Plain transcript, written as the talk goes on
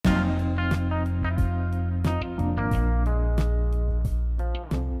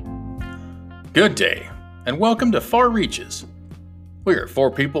Good day, and welcome to Far Reaches. We are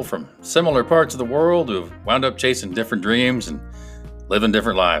four people from similar parts of the world who have wound up chasing different dreams and living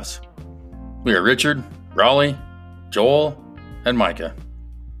different lives. We are Richard, Raleigh, Joel, and Micah.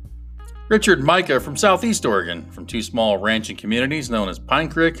 Richard and Micah are from Southeast Oregon, from two small ranching communities known as Pine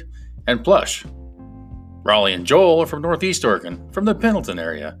Creek and Plush. Raleigh and Joel are from Northeast Oregon, from the Pendleton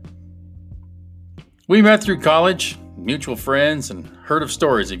area. We met through college, mutual friends, and heard of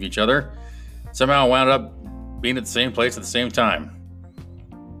stories of each other. Somehow wound up being at the same place at the same time.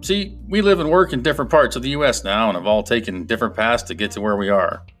 See, we live and work in different parts of the U.S. now and have all taken different paths to get to where we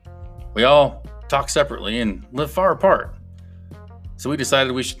are. We all talk separately and live far apart. So we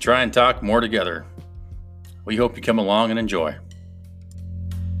decided we should try and talk more together. We hope you come along and enjoy.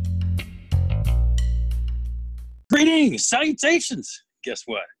 Greetings, salutations. Guess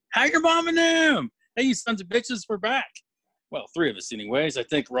what? How your mom and them? Hey, you sons of bitches, we're back. Well, three of us anyways. I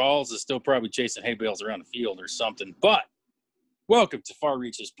think Rawls is still probably chasing hay bales around the field or something. But welcome to Far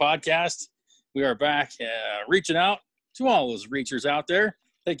Reaches Podcast. We are back reaching out to all those reachers out there.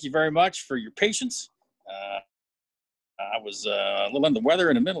 Thank you very much for your patience. I was a little under the weather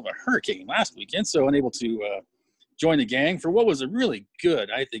in the middle of a hurricane last weekend, so unable to join the gang for what was a really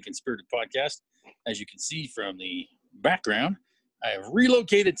good, I think, and spirited podcast. As you can see from the background, I have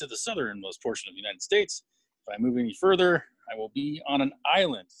relocated to the southernmost portion of the United States. If I move any further, I will be on an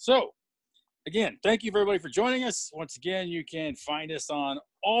island. So, again, thank you for everybody for joining us. Once again, you can find us on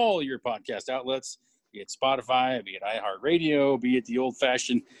all your podcast outlets, be it Spotify, be it iHeartRadio, be it the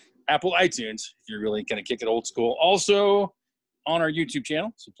old-fashioned Apple iTunes, if you're really going to kick it old school. Also, on our YouTube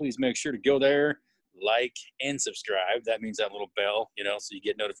channel, so please make sure to go there, like, and subscribe. That means that little bell, so you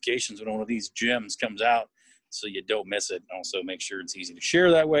get notifications when one of these gems comes out so you don't miss it. Also, make sure it's easy to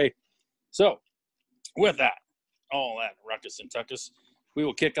share that way. So, with that, all that ruckus and tuckus, we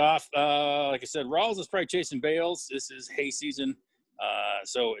will kick off. Like I said, Rawls is probably chasing bales. This is hay season,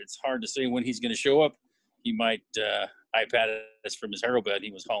 so it's hard to say when he's going to show up. He might iPad us from his harrow bed.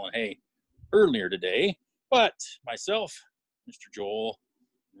 He was hauling hay earlier today. But myself, Mr. Joel,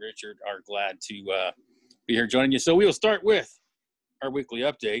 Richard are glad to be here joining you. So we will start with our weekly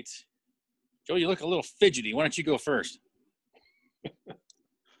update. Joel, you look a little fidgety. Why don't you go first?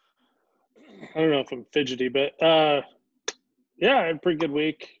 I don't know if I'm fidgety, but yeah, I had a pretty good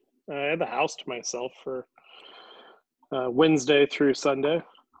week. I had the house to myself for Wednesday through Sunday,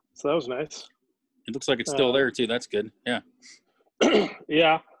 so that was nice. It looks like it's still there too. That's good. Yeah.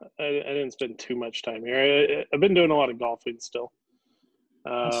 Yeah, I didn't spend too much time here. I've been doing a lot of golfing still.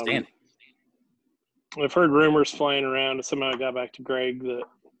 Outstanding. I've heard rumors flying around, and somehow I got back to Greg that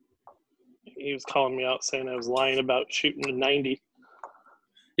he was calling me out saying I was lying about shooting a 90.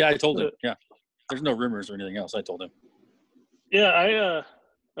 Yeah, I told him. Yeah. There's no rumors or anything else. I told him. Yeah,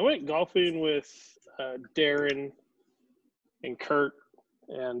 I went golfing with Darren and Kurt,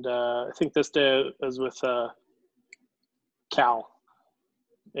 and I think this day I was with Cal.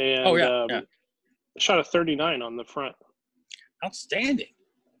 And I shot a 39 on the front. Outstanding.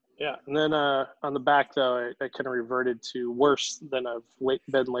 Yeah, and then on the back, though, I kind of reverted to worse than I've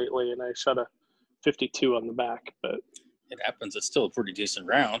been lately, and I shot a 52 on the back. But it happens. It's still a pretty decent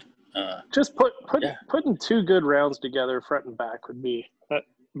round. Just putting two good rounds together, front and back, would be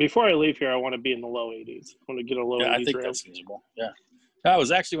before I leave here. I want to be in the low 80s. I want to get a low 80s I think round. That's feasible. Yeah, that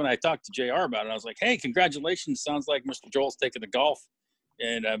was actually when I talked to JR about it. I was like, "Hey, congratulations! Sounds like Mr. Joel's taking the golf,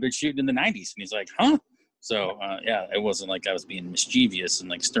 and I've been shooting in the 90s." And he's like, "Huh?" So it wasn't like I was being mischievous and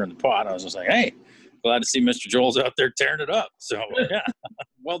like stirring the pot. I was just like, "Hey, glad to see Mr. Joel's out there tearing it up." So yeah,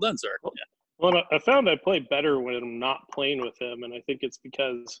 well done, sir. Yeah. Well, I found I play better when I'm not playing with him, and I think it's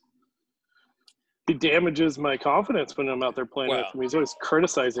because he damages my confidence when I'm out there playing with him. He's always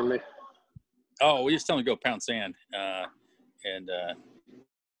criticizing me. Oh, we just tell him to go pound sand, and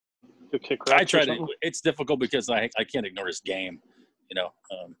go kick rocks. I try to. It's difficult because I can't ignore his game.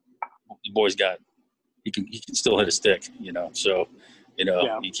 The boy's got. He can still hit a stick. So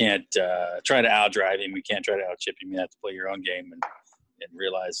you can't try to outdrive him. You can't try to outchip him. You have to play your own game and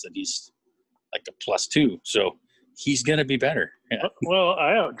realize that he's like a +2. So he's gonna be better. Yeah. Well,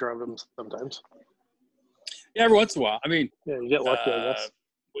 I outdrive him sometimes. Yeah, every once in a while. I mean, yeah, you get lucky, I guess.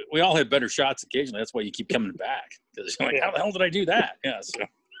 We all have better shots occasionally. That's why you keep coming back. Because you're like, how the hell did I do that? Yeah. So.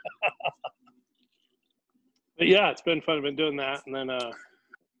 But yeah, it's been fun. I've been doing that, and then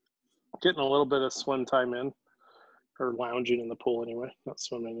getting a little bit of swim time in, or lounging in the pool anyway. Not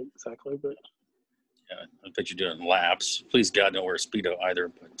swimming exactly, but yeah, I bet you're doing laps. Please God, don't wear a Speedo either.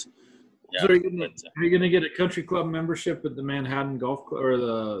 But yeah, so are you gonna get a country club membership at the Manhattan Golf Club or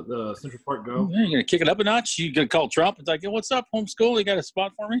the Central Park Go? Yeah, you're gonna kick it up a notch. You gonna call Trump? It's like, hey, what's up, homeschool? You got a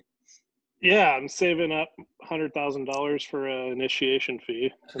spot for me? Yeah, I'm saving up $100,000 for an initiation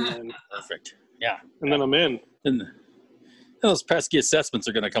fee, and Perfect. Yeah. then I'm in. And those pesky assessments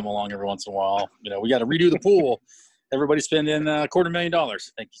are going to come along every once in a while. We got to redo the pool. Everybody spending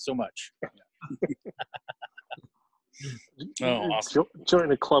 $250,000. Thank you so much. Oh, awesome.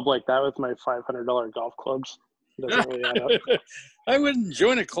 Join a club like that with my $500 golf clubs doesn't really add up. I wouldn't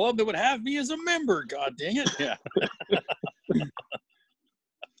join a club that would have me as a member. God dang it. Yeah.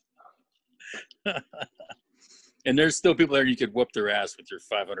 And there's still people there you could whoop their ass with your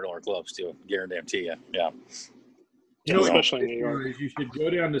 $500 clubs too. Guarantee you. Yeah. Especially in New York. You should go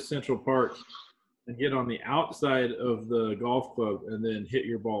down to Central Park and get on the outside of the golf club and then hit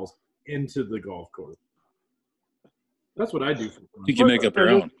your balls into the golf course. That's what I do for fun. You can make up your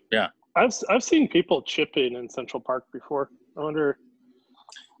own. Yeah. I've seen people chipping in Central Park before. I wonder.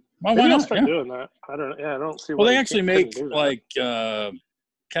 Well, Maybe why I'll not? start Yeah. doing that. I don't see. Well, why they you actually couldn't make do that. like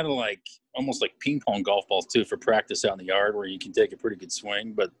kind of like almost like ping pong golf balls too for practice out in the yard where you can take a pretty good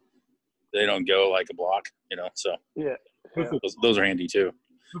swing, but they don't go like a block, So Yeah. those are handy too.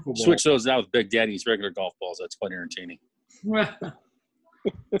 Switch those out with Big Daddy's regular golf balls. That's quite entertaining.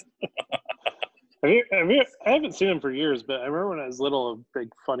 I haven't seen them for years, but I remember when I was little, a big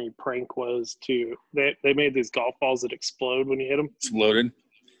funny prank was they made these golf balls that explode when you hit them. Exploded.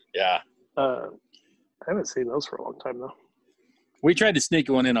 Yeah. I haven't seen those for a long time though. We tried to sneak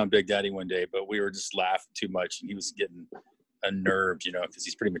one in on Big Daddy one day, but we were just laughing too much, and he was getting unnerved, because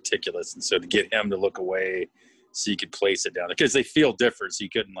he's pretty meticulous. And so to get him to look away so you could place it down, because they feel different, so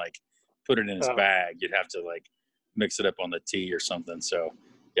you couldn't like put it in his bag. You'd have to like mix it up on the tee or something. So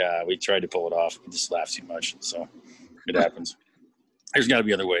yeah, we tried to pull it off. We just laughed too much. So it happens. There's got to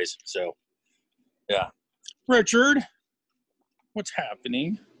be other ways. So yeah. Richard, what's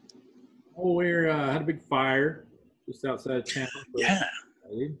happening? Oh, we had a big fire just outside of town. Yeah.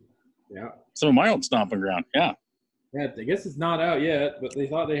 Yeah. Some of my old stomping ground. Yeah. Yeah, I guess it's not out yet, but they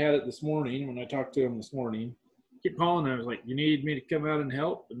thought they had it this morning when I talked to them this morning. Keep calling. I was like, you need me to come out and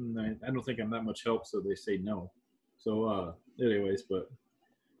help? And I don't think I'm that much help, so they say no. So anyways, but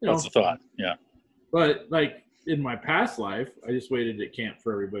that's the thought. Yeah. But like in my past life, I just waited at camp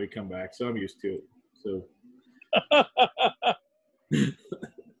for everybody to come back, so I'm used to it. So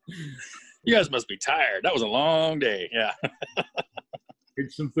you guys must be tired. That was a long day. Yeah.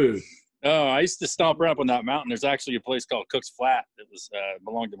 Here's some food. Oh, I used to stomp around up on that mountain. There's actually a place called Cook's Flat that was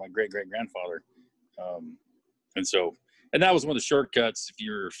belonged to my great-great-grandfather. And that was one of the shortcuts. If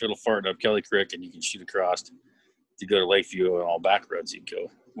you're fiddle farting up Kelly Creek and you can shoot across to go to Lakeview and all back roads, you go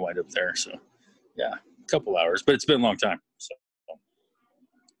wind up there. So, yeah, a couple hours, but it's been a long time. So.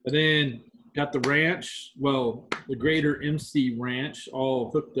 And then got the ranch, the Greater MC Ranch, all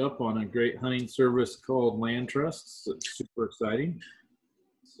hooked up on a great hunting service called Land Trusts. It's super exciting.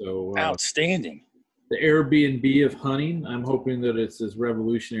 So outstanding. The Airbnb of hunting. I'm hoping that it's as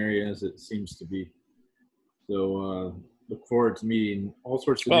revolutionary as it seems to be. So look forward to meeting all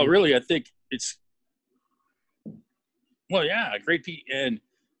sorts of. Well, really, I think it's. Well, yeah, great. And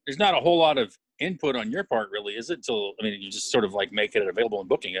there's not a whole lot of input on your part, really, is it? You just sort of like make it available and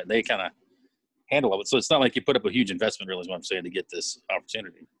booking it, and they kind of handle it. So it's not like you put up a huge investment, really, is what I'm saying, to get this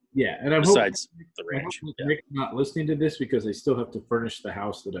opportunity. Yeah, and I'm besides the ranch. Rick's not listening to this because they still have to furnish the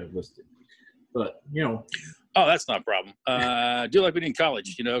house that I've listed. But oh, that's not a problem. Do like we did in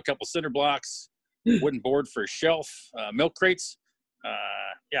college. A couple cinder blocks, wooden board for a shelf, milk crates.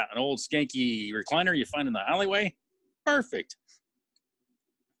 An old skanky recliner you find in the alleyway. Perfect.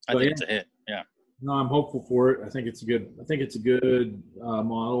 I think it's a hit. Yeah. No, I'm hopeful for it. I think it's a good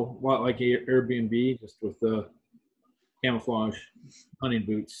model, like Airbnb, just with the camouflage hunting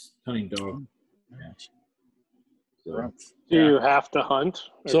boots, hunting dog. Yeah. So, do you have to hunt?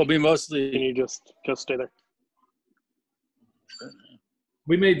 So it'll be mostly. Can you just stay there?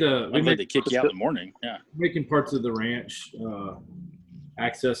 We made to kick you out in the morning. Yeah. Making parts of the ranch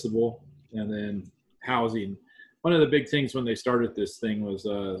accessible, and then housing. One of the big things when they started this thing was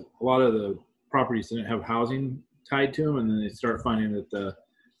a lot of the properties didn't have housing tied to them, and then they start finding that the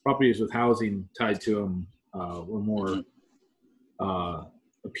properties with housing tied to them were more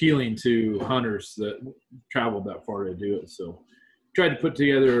appealing to hunters that traveled that far to do it. So tried to put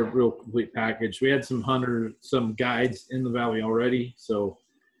together a real complete package. We had some guides in the valley already, so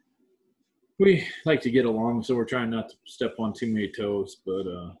we like to get along, so we're trying not to step on too many toes, but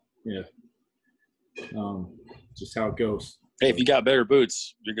just how it goes. Hey, if you got better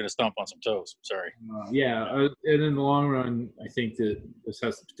boots, you're going to stomp on some toes. Sorry. And in the long run, I think that this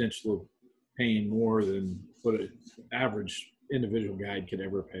has the potential of paying more than what an average individual guide could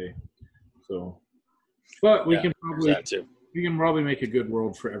ever pay. So, but we can probably make a good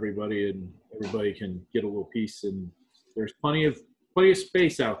world for everybody, and everybody can get a little piece, and there's plenty of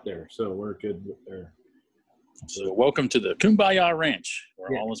space out there, so we're good there. So welcome to the Kumbaya Ranch,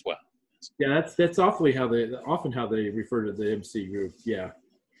 where all is well. Yeah, that's often how they refer to the MC group. Yeah.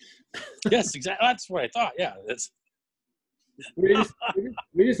 Yes, exactly. That's what I thought. Yeah, that's. We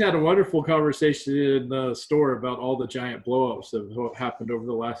just had a wonderful conversation in the store about all the giant blowups of what happened over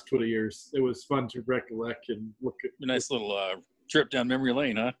the last 20 years. It was fun to recollect and look at. A nice little trip down memory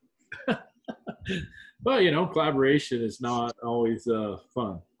lane, huh? But collaboration is not always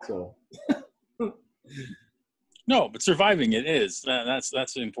fun. So. No, but surviving it is. That's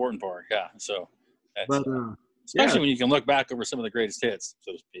the important part. Yeah. So. But, especially when you can look back over some of the greatest hits,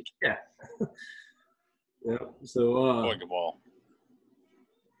 so to speak. Yeah. Yeah. So. Boy, ball.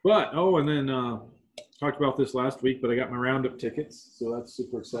 But and then talked about this last week, but I got my Roundup tickets, so that's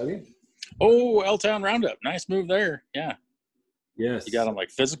super exciting. Oh, L-Town Roundup, nice move there. Yeah. Yes. You got them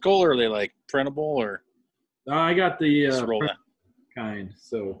like physical, or are they like printable, or? I got the roll that. Kind.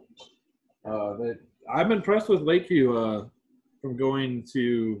 So, I'm impressed with Lakeview from going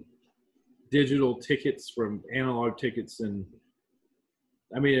to digital tickets from analog tickets, and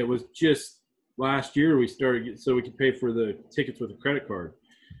I mean it was just last year we started so we could pay for the tickets with a credit card,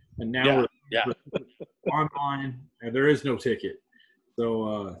 and now we're online and there is no ticket.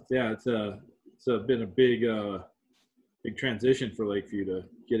 So it's been a big transition for Lakeview to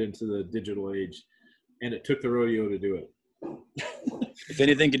get into the digital age, and it took the rodeo to do it. If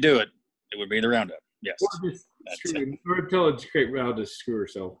anything could do it, it would be the Roundup. Yes. Or tell a great round to screw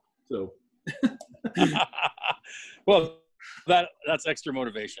herself. So. Well, that's extra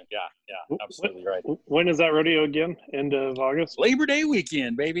motivation. Yeah, absolutely right. When is that rodeo again? End of August? Labor Day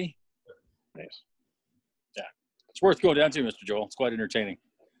weekend, baby. Nice. Yeah, it's worth going down to, Mr. Joel. It's quite entertaining.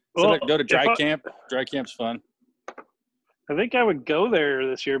 So Well, go to dry camp. Dry camp's fun. I think I would go there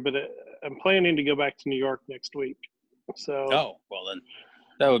this year, but I'm planning to go back to New York next week. So. Oh, well then,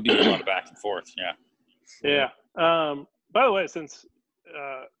 that would be a lot of back and forth. Yeah. Yeah. By the way, since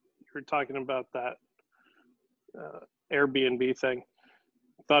you're talking about that Airbnb thing,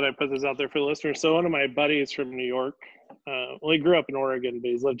 thought I'd put this out there for the listeners. So one of my buddies from New York, he grew up in Oregon, but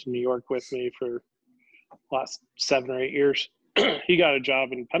he's lived in New York with me for the last 7 or 8 years. He got a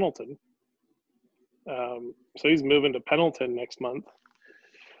job in Pendleton. So he's moving to Pendleton next month.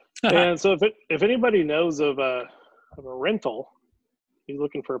 And so if anybody knows of a rental, he's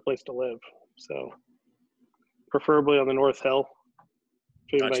looking for a place to live. So preferably on the North Hill.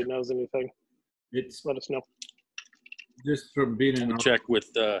 If anybody knows anything, let us know. Just from being in check with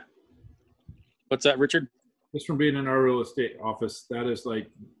what's that, Richard? Just from being in our real estate office, that is like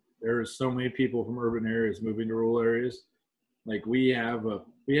there is so many people from urban areas moving to rural areas. Like we have a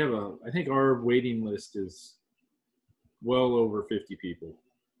I think our waiting list is well over 50 people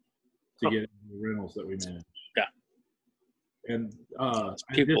to get the rentals that we manage. Yeah. And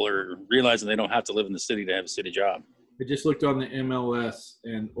people are realizing they don't have to live in the city to have a city job. I just looked on the MLS,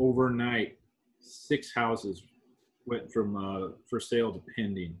 and overnight 6 houses went from for sale to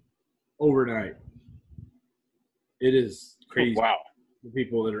pending. Overnight. It is crazy. Oh, wow. The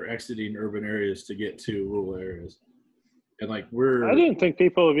people that are exiting urban areas to get to rural areas. And I didn't think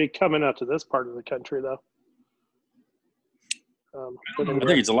people would be coming out to this part of the country, though. I think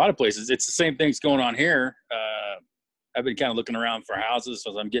it's a lot of places. It's the same things going on here. I've been kind of looking around for houses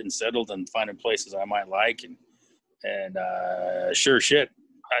as I'm getting settled and finding places I might like. And sure shit,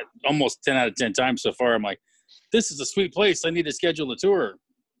 almost 10 out of 10 times so far, I'm like, this is a sweet place. I need to schedule a tour.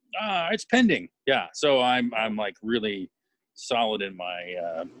 It's pending. Yeah. So I'm like really solid in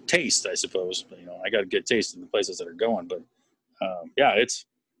my taste, I suppose. But, I got a good taste in the places that are going. But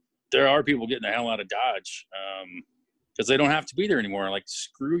there are people getting the hell out of Dodge because they don't have to be there anymore. Like,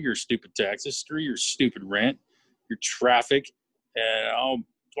 screw your stupid taxes, screw your stupid rent, your traffic, and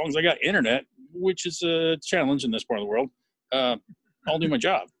as long as I got internet, which is a challenge in this part of the world, I'll do my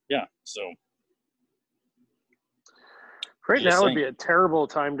job. Yeah. So right now would be a terrible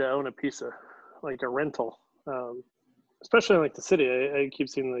time to own a piece of like a rental. Especially in like the city. I keep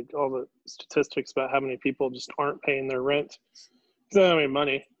seeing like all the statistics about how many people just aren't paying their rent. They don't have any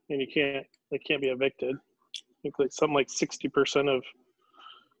money, and they can't be evicted. I think like something like 60% of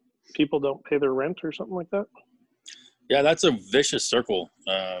people don't pay their rent or something like that. Yeah, that's a vicious circle.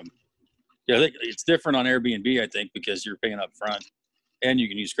 I think it's different on Airbnb, I think, because you're paying up front and you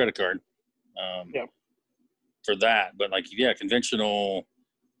can use credit card for that. But like, conventional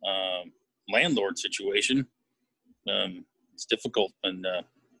landlord situation, it's difficult when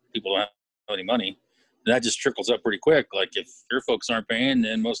people don't have any money. And that just trickles up pretty quick. Like, if your folks aren't paying,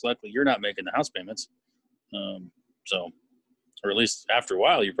 then most likely you're not making the house payments. Or at least after a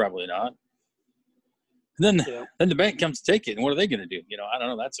while, you're probably not. And then the bank comes to take it, and what are they going to do? I don't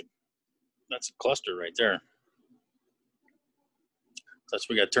know. That's a cluster right there. That's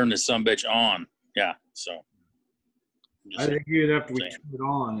we got to turn this sumbitch on. Yeah. So I think even after we turn it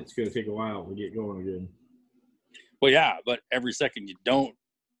on, it's going to take a while to get going again. Well, yeah, but every second you don't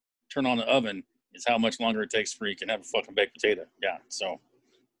turn on the oven is how much longer it takes for you can have a fucking baked potato. Yeah. So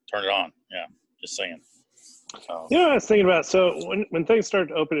turn it on. Yeah. Just saying. I was thinking about, so when things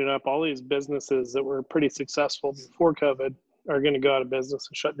start opening up, all these businesses that were pretty successful before COVID are going to go out of business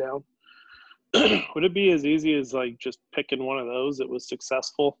and shut down. Would it be as easy as like just picking one of those that was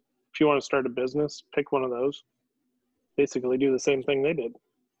successful? If you want to start a business, pick one of those. Basically do the same thing they did.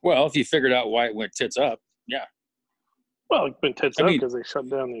 Well, if you figured out why it went tits up, yeah. Well, it went tits up because they shut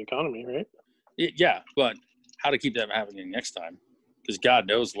down the economy, right? Yeah, but how to keep that happening next time? Because God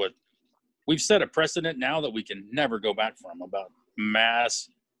knows what. We've set a precedent now that we can never go back from about mass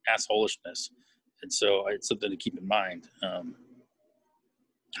assholishness. And so it's something to keep in mind.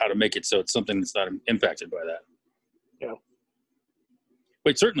 How to make it so it's something that's not impacted by that. Yeah.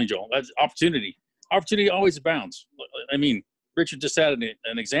 But certainly, Joel, that's opportunity. Opportunity always abounds. I mean, Richard just had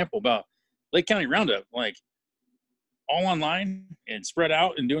an example about Lake County Roundup, like all online and spread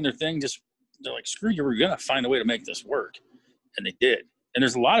out and doing their thing. They're like, screw you, we're going to find a way to make this work. And they did. And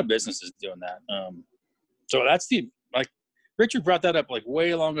there's a lot of businesses doing that. So that's Richard brought that up like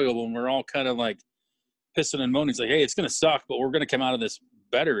way long ago when we're all kind of like pissing and moaning. It's like, hey, it's going to suck, but we're going to come out of this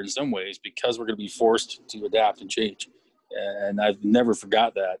better in some ways because we're going to be forced to adapt and change. And I've never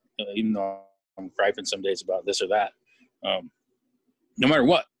forgot that, even though I'm griping some days about this or that. No matter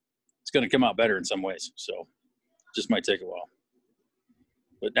what, it's going to come out better in some ways. So just might take a while.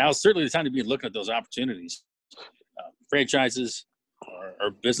 But now is certainly the time to be looking at those opportunities. Franchises or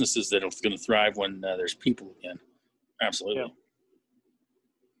businesses that are going to thrive when there's people again. Absolutely.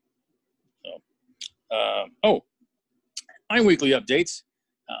 Yeah. So, my weekly updates.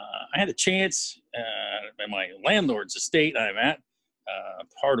 I had a chance at my landlord's estate I'm at.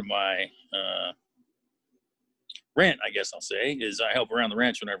 Part of my rent, I guess I'll say, is I help around the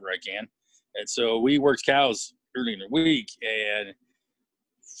ranch whenever I can. And so we worked cows early in the week, and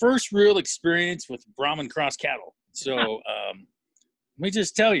first real experience with Brahman cross cattle. So let me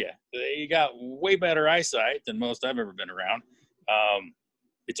just tell you, they got way better eyesight than most I've ever been around.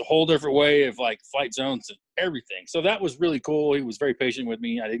 It's a whole different way of like flight zones and everything. So that was really cool. He was very patient with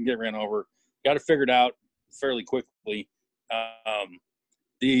me. I didn't get ran over. Got it figured out fairly quickly.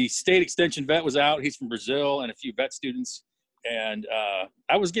 The state extension vet was out. He's from Brazil, and a few vet students. And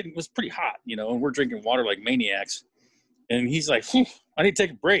it was pretty hot, and we're drinking water like maniacs. And he's like, I need to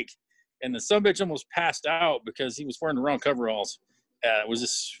take a break. And the sumbitch almost passed out because he was wearing the wrong coveralls. It was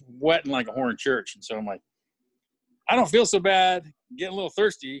just sweating like a whore in church. And so I'm like, I don't feel so bad, getting a little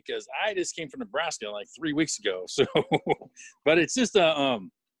thirsty because I just came from Nebraska like 3 weeks ago. So, but it's just it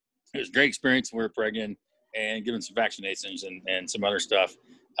was a great experience. We're pregnant and giving some vaccinations and some other stuff.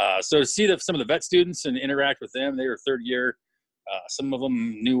 So to see some of the vet students and interact with them, they were third year. Some of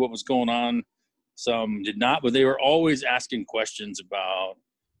them knew what was going on. Some did not, but they were always asking questions about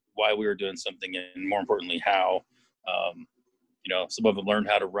why we were doing something and more importantly, how. Some of them learned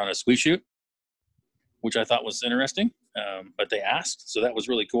how to run a squeeze chute, which I thought was interesting, but they asked. So that was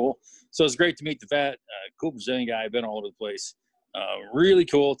really cool. So it was great to meet the vet, cool Brazilian guy, been all over the place. Really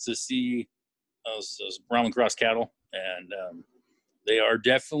cool to see those Brahman cross cattle. And they are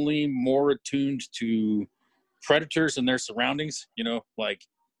definitely more attuned to predators and their surroundings, like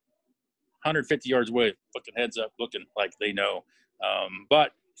 150 yards away, fucking heads up, looking like they know.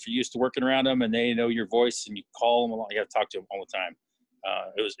 But if you're used to working around them and they know your voice and you call them a lot, you got to talk to them all the time.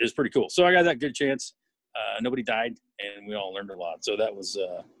 It was pretty cool. So I got that good chance. Nobody died, and we all learned a lot. So that was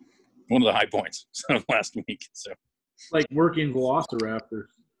one of the high points of last week. So, like working velociraptors.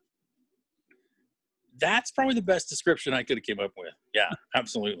 That's probably the best description I could have came up with. Yeah,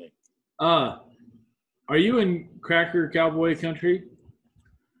 absolutely. Are you in cracker cowboy country?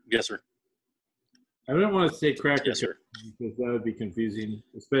 Yes, sir. I don't want to say cracker, yes, sir, because that would be confusing,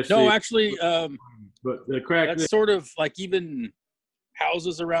 especially. No, actually, but the cracker. That's sort of like even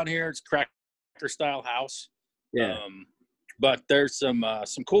houses around here. It's cracker style house. Yeah. But there's some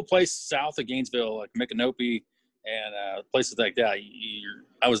cool places south of Gainesville, like Micanopy and places like that.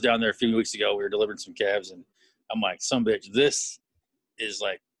 I was down there a few weeks ago. We were delivering some calves, and I'm like, some bitch, this is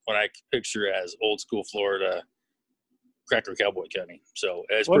like what I picture as old school Florida. Cracker cowboy county, so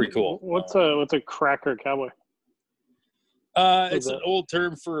it's pretty cool. What's a cracker cowboy? It's an old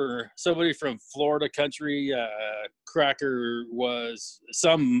term for somebody from Florida country. Cracker was,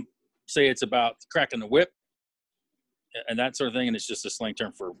 some say it's about cracking the whip and that sort of thing, and it's just a slang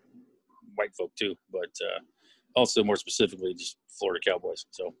term for white folk too, but also more specifically just Florida Cowboys.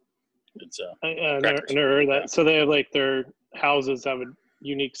 So it's I never heard that. So they have like their houses have a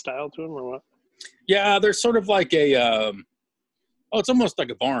unique style to them, or what? Yeah, they're sort of like a it's almost like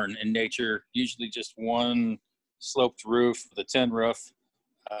a barn in nature. Usually just one sloped roof with a tin roof,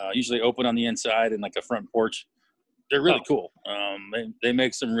 usually open on the inside and like a front porch. They're really cool. They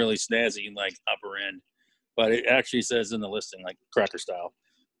make some really snazzy like upper end, but it actually says in the listing like cracker style.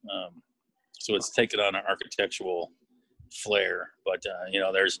 So it's taken on an architectural flair. But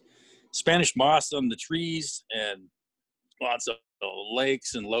there's Spanish moss on the trees and lots of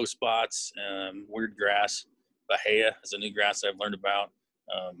lakes and low spots, weird grass. Bahia is a new grass I've learned about.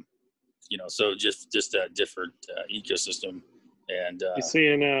 So just a different ecosystem. And you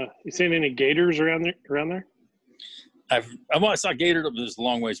seeing any gators around there? I saw gator, but it was a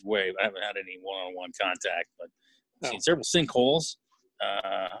long ways away. I haven't had any one-on-one contact, but I've seen several sinkholes,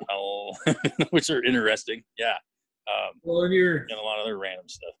 which are interesting. Yeah. Well, and a lot of other random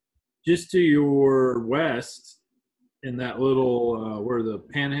stuff. Just to your west, in that little where the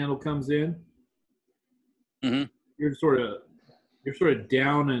Panhandle comes in, mm-hmm. you're sort of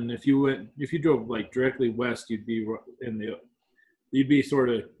down, and if you drove like directly west, you'd be sort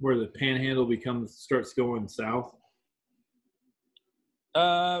of where the Panhandle starts going south.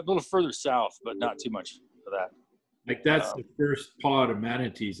 A little further south, but not too much for that. Like that's the first pod of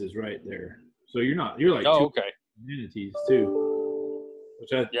manatees is right there. So you're like okay. Manatees too.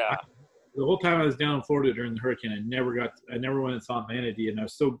 The whole time I was down in Florida during the hurricane, I never went and saw a manatee, and I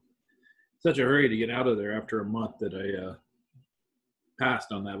was such a hurry to get out of there after a month that I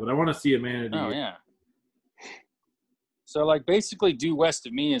passed on that. But I want to see a manatee. Oh yeah. So like basically due west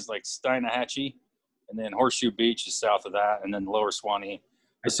of me is like Steinhatchee, and then Horseshoe Beach is south of that, and then Lower Swanee.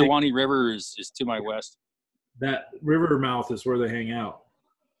 The Suwannee River is to my west. That river mouth is where they hang out.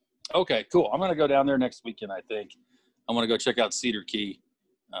 Okay, cool. I'm going to go down there next weekend, I think. I'm going to go check out Cedar Key.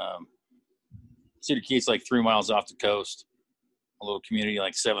 Cedar Key is like 3 miles off the coast. A little community,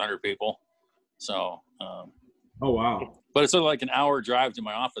 like 700 people. So. Oh, wow. But it's sort of like an hour drive to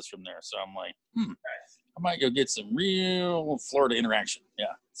my office from there. So I'm like, I might go get some real Florida interaction. Yeah,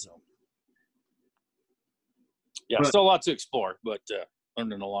 so. Yeah, still a lot to explore, but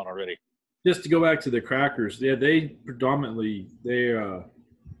learning a lot already. Just to go back to the crackers, they predominantly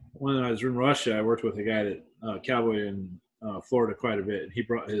when I was in Russia, I worked with a guy that cowboy in Florida quite a bit, and he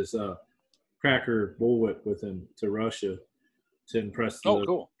brought his cracker bullwhip with him to Russia to impress the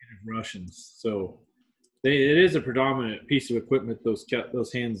cool. Russians. So it is a predominant piece of equipment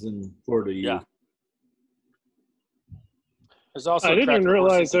those hands in Florida use. Yeah. There's also I didn't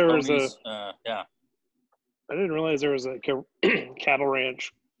realize there was I didn't realize there was a cattle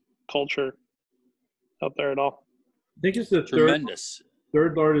ranch culture out there at all. I think it's the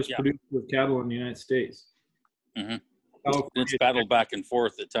third largest producer of cattle in the United States. Mm-hmm. It's battled back and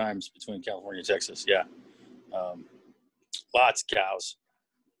forth at times between California and Texas. Yeah. Lots of cows.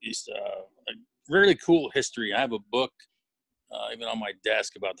 A really cool history. I have a book even on my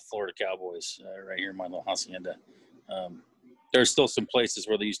desk about the Florida Cowboys right here in my little hacienda. There's still some places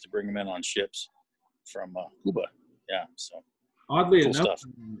where they used to bring them in on ships from Cuba. Yeah. So oddly cool enough,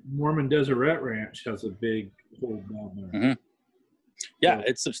 stuff. Mormon Deseret Ranch has a big hold down there. Mm-hmm. Yeah,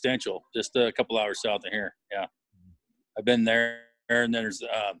 it's substantial. Just a couple hours south of here. Yeah, I've been there, and then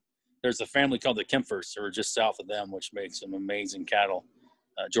there's a family called the Kempfers, who are just south of them, which makes some amazing cattle.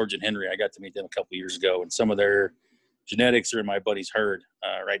 George and Henry, I got to meet them a couple years ago, and some of their genetics are in my buddy's herd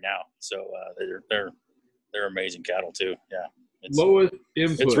right now. So they're amazing cattle too. Yeah, lowest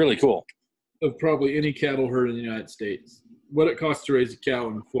input. It's really cool. Of probably any cattle herd in the United States. What it costs to raise a cow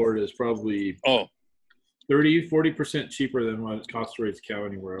in Florida is probably 30-40% cheaper than what it costs to raise a cow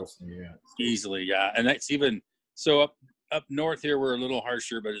anywhere else in the United States. Easily, yeah. And that's even so up north here we're a little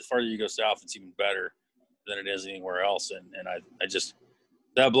harsher, but as farther you go south it's even better than it is anywhere else. And I just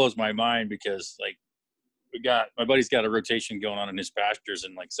that blows my mind because like my buddy's got a rotation going on in his pastures,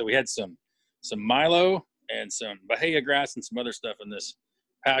 and like so we had some Milo and some Bahia grass and some other stuff in this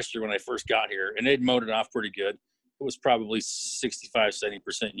pasture when I first got here, and they'd mowed it off pretty good. It was probably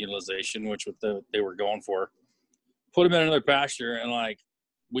 65-70% utilization, which they were going for. Put them in another pasture, and like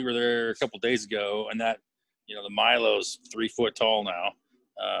we were there a couple days ago, and that the Milo's 3 foot tall now,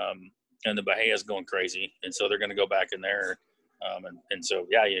 and the Bahia's going crazy, and so they're going to go back in there, and so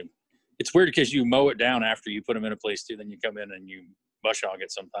it's weird because you mow it down after you put them in a place too, then you come in and you bush hog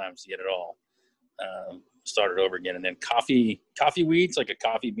it sometimes to get it all started over again. And then coffee weeds, like a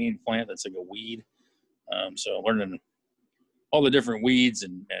coffee bean plant that's like a weed. So learning all the different weeds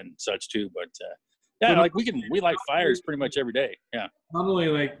and such too. But Yeah, like we light fires pretty much every day. Yeah. Not only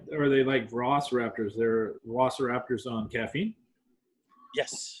are they like Velociraptors, they're Velociraptors on caffeine.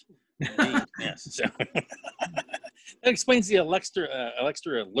 Yes. Indeed. Yes. So that explains the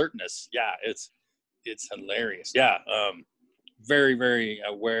extra alertness. Yeah, it's hilarious. Yeah. Very, very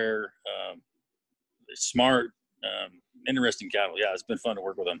aware, smart, interesting cattle. Yeah, it's been fun to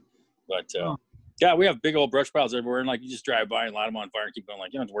work with them. But yeah, we have big old brush piles everywhere, and like you just drive by and light them on fire and keep going.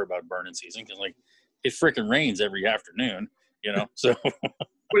 Like you don't have to worry about burning season because like it freaking rains every afternoon, you know. So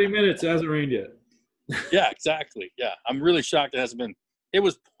 20 minutes, it hasn't rained yet. Yeah, exactly. Yeah, I'm really shocked it hasn't been. It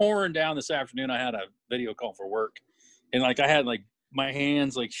was pouring down this afternoon. I had a video call for work, and like I had like my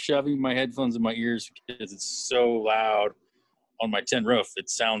hands like shoving my headphones in my ears because it's so loud on my tin roof. It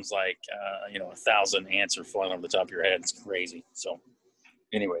sounds like 1,000 ants are flying over the top of your head. It's crazy. So,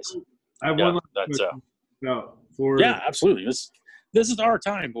 anyways, I have one last question about Florida. Yeah, absolutely. This is our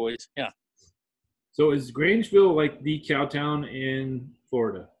time, boys. Yeah. So is Grangeville like the cow town in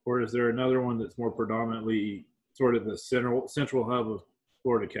Florida, or is there another one that's more predominantly sort of the central hub of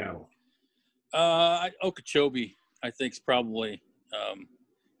Florida cattle? Okeechobee, I think, is probably.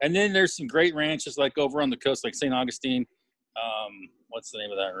 And then there's some great ranches like over on the coast, like St. Augustine. What's the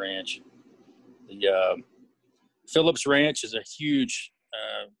name of that ranch? The Phillips Ranch is a huge,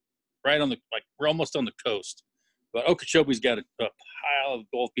 right on the we're almost on the coast. But Okeechobee's got a pile of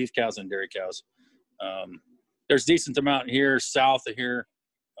both beef cows and dairy cows. There's decent amount here south of here.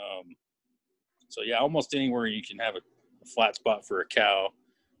 So yeah, almost anywhere you can have a flat spot for a cow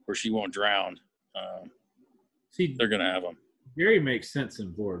where she won't drown. See, they're gonna have them. Dairy makes sense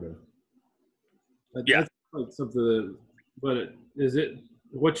in Florida. Yeah, that's like something. But is it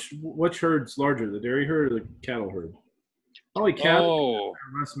which herd's larger, the dairy herd or the cattle herd? Probably cattle.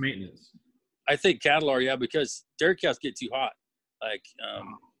 Less maintenance. I think cattle are, yeah, because dairy cows get too hot. Like,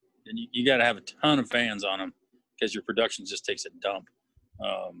 and you got to have a ton of fans on them because your production just takes a dump.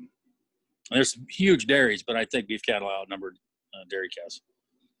 There's some huge dairies, but I think beef cattle outnumbered dairy cows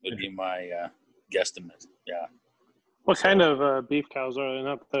would be my guesstimate. Yeah. What kind of beef cows are they?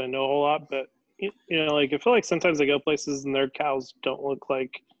 Not that I know a whole lot, but like I feel like sometimes they go places and their cows don't look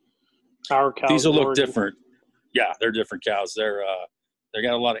like our cows. These will look different. Yeah, they're different cows. They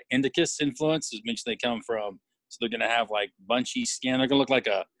got a lot of Indicus influence, which means they come from. So they're gonna have like bunchy skin. They're gonna look like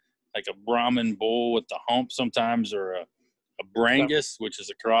a Brahman bull with the hump sometimes, or a Brangus, which is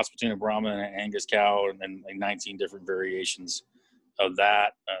a cross between a Brahman and an Angus cow, and then like 19 different variations of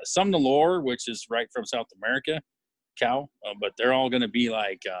that. Some Nellore, which is right from South America cow, but they're all gonna be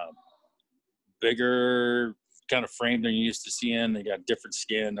like bigger kind of frame than you're used to seeing. They got different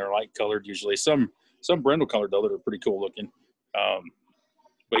skin. They're light colored usually. Some brindle colored though that are pretty cool looking.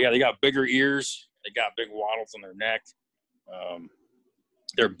 But yeah, they got bigger ears. They got big wattles on their neck.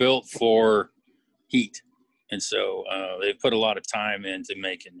 They're built for heat. And so they put a lot of time into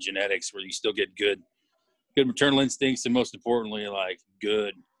making genetics where you still get good maternal instincts, and most importantly, like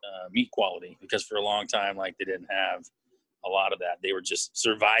good meat quality, because for a long time, like they didn't have a lot of that. They were just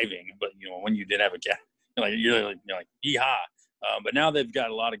surviving. But when you did have a cat, you're like yeehaw. But now they've got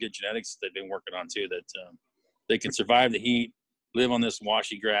a lot of good genetics they've been working on too, that they can survive the heat, live on this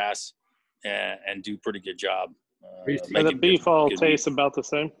washy grass, and do a pretty good job. The beef all tastes about the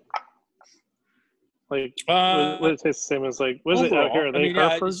same. Like, would it taste the same as like? Was it out here? Are they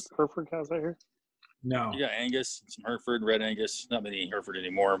Hereford cows out here? No. You got Angus, some Hereford, Red Angus. Not many Hereford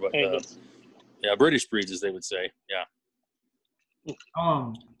anymore, but yeah, British breeds, as they would say. Yeah.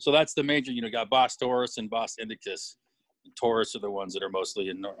 So that's the major. Got Bos Taurus and Bos Indicus. And Taurus are the ones that are mostly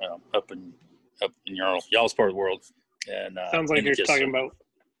in up in y'all's part of the world. And sounds like Indicus, you're talking about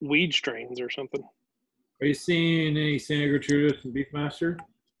weed strains or something. Are you seeing any Santa Gertrudis and Beefmaster?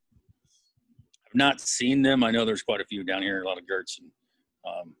 I've not seen them. I know there's quite a few down here, a lot of Gerts and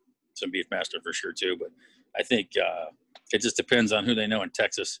some Beefmaster for sure too. But I think it just depends on who they know in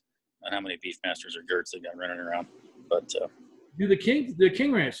Texas and how many Beefmasters or Gerts they got running around. But do the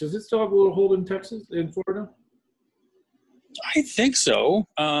King Ranch, does it still have a little hold in Texas, in Florida? I think so.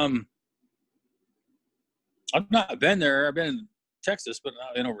 I've not been there. I've been in Texas, but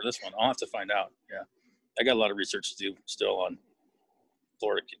not been over this one. I'll have to find out. Yeah, I got a lot of research to do still on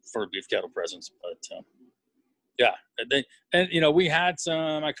Florida beef cattle presence. But yeah, we had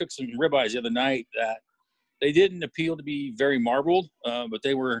some. I cooked some ribeyes the other night that they didn't appeal to be very marbled, but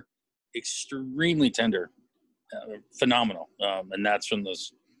they were extremely tender, phenomenal, and that's from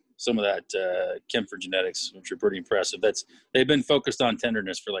some of that Kempfer genetics, which are pretty impressive. They've been focused on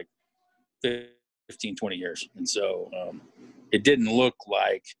tenderness for like 15, 20 years. And so it didn't look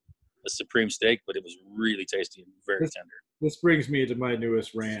like a supreme steak, but it was really tasty and very tender. This brings me to my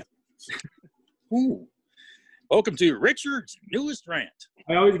newest rant. Ooh. Welcome to Richard's newest rant.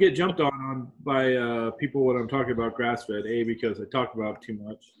 I always get jumped on by people when I'm talking about grass-fed, because I talk about it too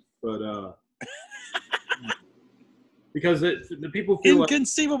much, but because the people feel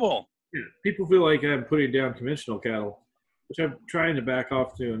inconceivable. People feel like I'm putting down conventional cattle, which I'm trying to back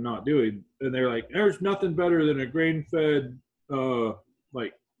off to and not doing. And they're like, there's nothing better than a grain-fed,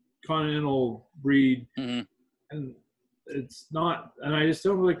 like continental breed. Mm-hmm. And it's not, and I just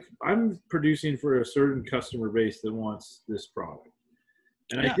don't I'm producing for a certain customer base that wants this product.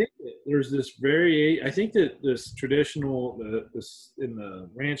 And I think that there's this I think that this traditional, this in the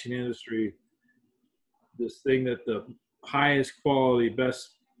ranching industry, this thing that the highest quality,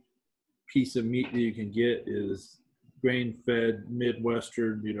 best piece of meat that you can get is grain-fed,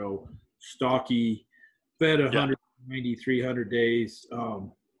 Midwestern, stocky, fed 190, 300 days,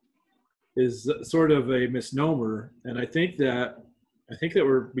 is sort of a misnomer. And I think that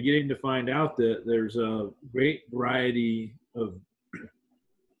we're beginning to find out that there's a great variety of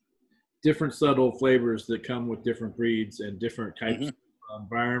different subtle flavors that come with different breeds and different types of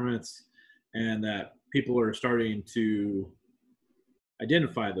environments, and that people are starting to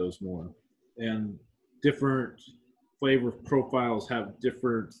identify those more. And different flavor profiles have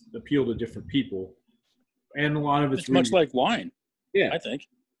different appeal to different people, and a lot of it's much like wine. Yeah, I think.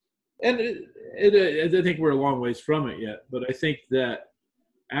 And I think we're a long ways from it yet, but I think that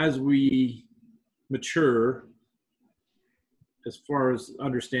as we mature, as far as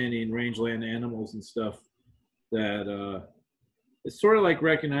understanding rangeland animals and stuff, that it's sort of like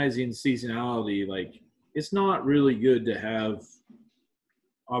recognizing seasonality. Like, it's not really good to have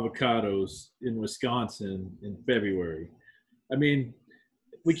avocados in Wisconsin in February. I mean,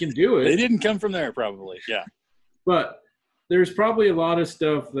 we can do it. They didn't come from there, probably. Yeah. But there's probably a lot of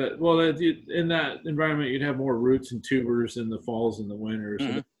stuff that, in that environment, you'd have more roots and tubers in the falls and the winters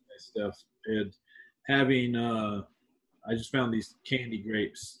and stuff. And having, I just found these candy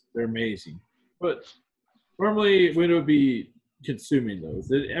grapes. They're amazing. But normally we would be consuming those.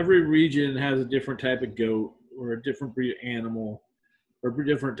 Every region has a different type of goat or a different breed of animal or a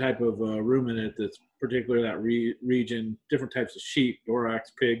different type of ruminant that's particular to that region, different types of sheep,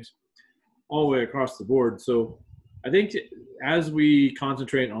 Dorax, pigs, all the way across the board. So I think as we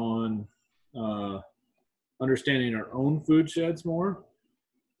concentrate on understanding our own food sheds more,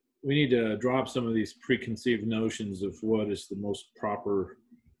 we need to drop some of these preconceived notions of what is the most proper,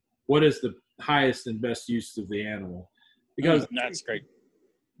 what is the highest and best use of the animal. Because that's great.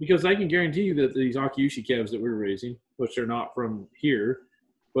 Because I can guarantee you that these Akaushi calves that we're raising, which are not from here,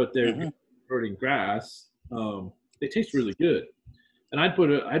 but they're eating grass, they taste really good. And I'd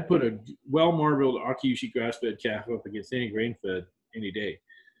put a well-marbled Akaushi grass-fed calf up against any grain-fed any day.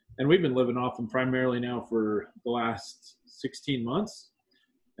 And we've been living off them primarily now for the last 16 months,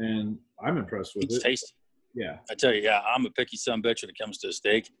 and I'm impressed with it. It's tasty. Yeah. I tell you, I'm a picky sumbitch when it comes to a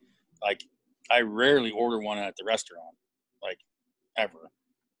steak. Like, I rarely order one at the restaurant, like, ever.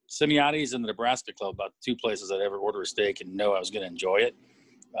 Semiotti's and the Nebraska Club, about the two places I'd ever order a steak and know I was going to enjoy it,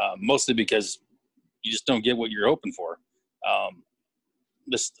 mostly because you just don't get what you're hoping for.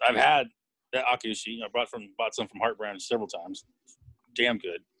 I've had that Akaushi. I bought some from Heart Brand several times. Damn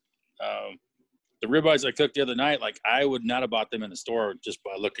good. The ribeyes I cooked the other night, like, I would not have bought them in the store just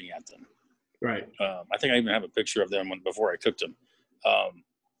by looking at them. Right. I think I even have a picture of them before I cooked them.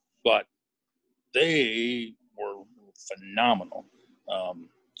 But they were phenomenal.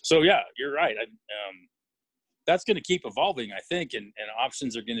 So yeah, you're right. That's going to keep evolving, I think, and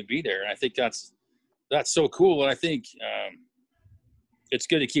options are going to be there. And I think that's so cool. And I think it's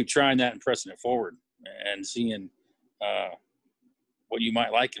good to keep trying that and pressing it forward and seeing what you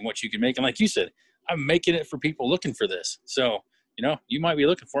might like and what you can make. And like you said, I'm making it for people looking for this. So, you might be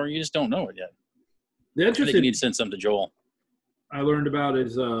looking for it. You just don't know it yet. I think you need to send something to Joel. I learned about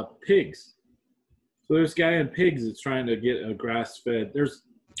is pigs. So there's a guy in pigs that's trying to get a grass-fed. There's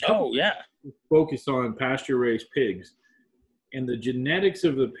focus on pasture-raised pigs, and the genetics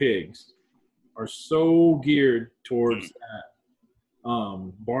of the pigs are so geared towards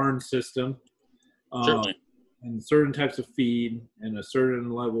that barn system, Certainly, and certain types of feed and a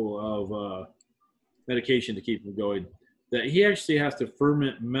certain level of medication to keep them going, that he actually has to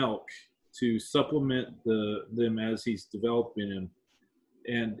ferment milk to supplement them as he's developing them.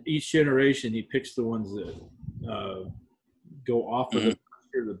 And each generation, he picks the ones that go off of the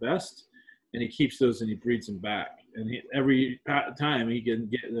pasture the best, and he keeps those and he breeds them back. And every time he can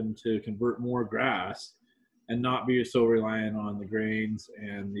get them to convert more grass and not be so reliant on the grains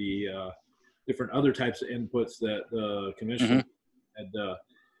and the different other types of inputs that the commission had.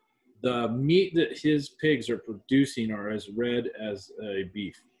 The meat that his pigs are producing are as red as a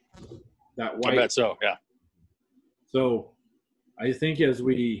beef. that I white. bet so. Yeah. So I think as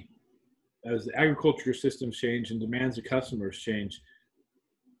the agriculture systems change and demands of customers change,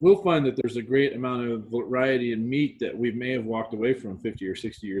 we'll find that there's a great amount of variety in meat that we may have walked away from 50 or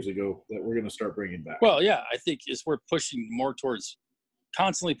 60 years ago that we're going to start bringing back. Well, yeah, I think we're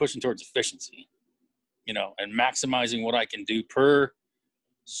constantly pushing towards efficiency, and maximizing what I can do per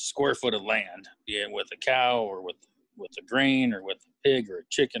square foot of land, be it with a cow or with a grain or with a pig or a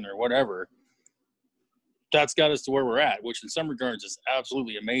chicken or whatever. That's got us to where we're at, which in some regards is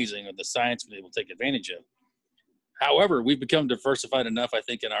absolutely amazing with the science we're able to take advantage of. However, we've become diversified enough, I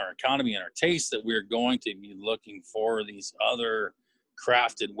think, in our economy and our taste that we're going to be looking for these other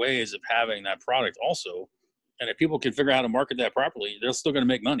crafted ways of having that product also. And if people can figure out how to market that properly, they're still going to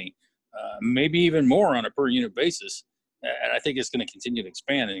make money, maybe even more on a per unit basis. And I think it's going to continue to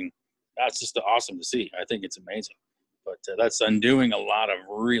expand. And that's just awesome to see. I think it's amazing. But that's undoing a lot of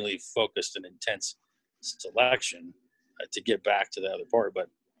really focused and intense selection to get back to the other part. But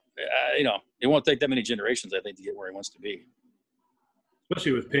it won't take that many generations, I think, to get where he wants to be.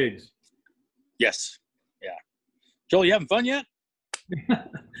 Especially with pigs. Yes. Yeah. Joel, you having fun yet?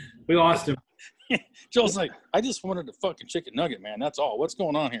 We lost him. Joel's like, I just wanted a fucking chicken nugget, man. That's all. What's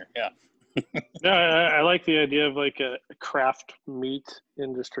going on here? Yeah. Yeah, I like the idea of like a craft meat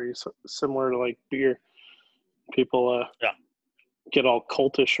industry, so similar to like beer. People get all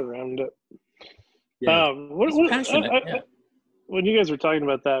cultish around it. Yeah. When you guys were talking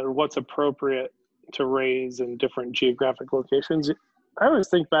about that, or what's appropriate to raise in different geographic locations, I always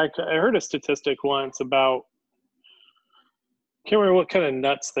think back to, I heard a statistic once about, I can't remember what kind of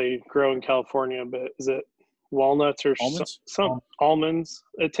nuts they grow in California, but is it walnuts or some almonds?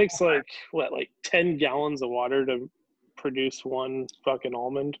 It takes like 10 gallons of water to produce one fucking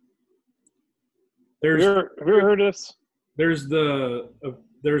almond. Have you ever heard of this? There's the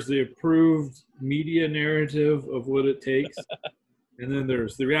approved media narrative of what it takes, and then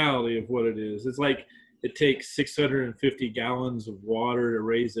there's the reality of what it is. It's like it takes 650 gallons of water to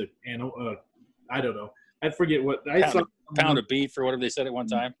raise an animal. I don't know. I forget what pound of beef or whatever they said at one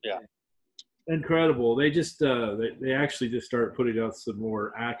time. Yeah, incredible. They just they actually just start putting out some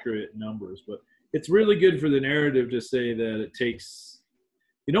more accurate numbers, but it's really good for the narrative to say that it takes.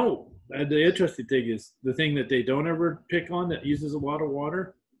 The interesting thing is the thing that they don't ever pick on that uses a lot of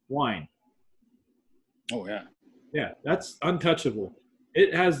water, wine. Oh yeah. Yeah, that's untouchable.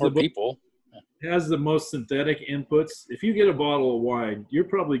 It has It has the most synthetic inputs. If you get a bottle of wine, you're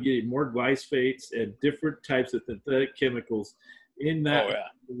probably getting more glyphosates and different types of synthetic chemicals in that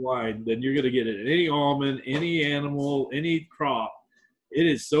wine than you're going to get in any almond, any animal, any crop. It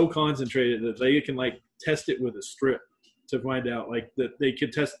is so concentrated that they can test it with a strip to find out that they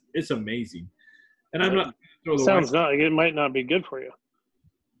can test. It's amazing. And I'm not. Sounds not like it might not be good for you.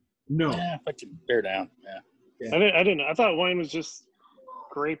 No. Yeah, if I can bear down. Yeah. I didn't. I thought wine was just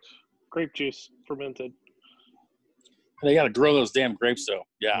grape juice fermented. They got to grow those damn grapes, though.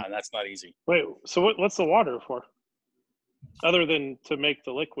 Yeah, and that's not easy. Wait, so what's the water for? Other than to make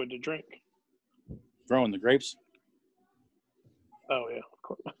the liquid to drink? Growing the grapes. Oh yeah, of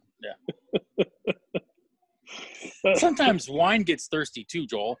course. Yeah. Sometimes wine gets thirsty too,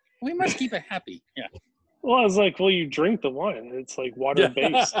 Joel. We must keep it happy. Yeah. Well, I was like, you drink the wine. It's like water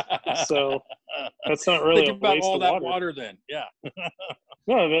based, so that's not really Think about a waste all of that water. water then. Yeah.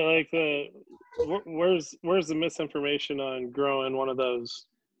 No, but where's the misinformation on growing one of those,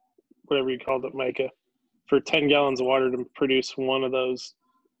 whatever you called it, Micah, for 10 gallons of water to produce one of those?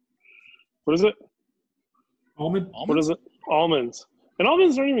 What is it? Almond? What is it? Almonds. And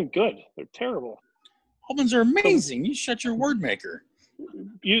almonds aren't even good. They're terrible. Almonds are amazing. You shut your word maker.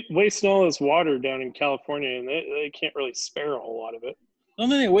 You wasting all this water down in California, and they can't really spare a whole lot of it. The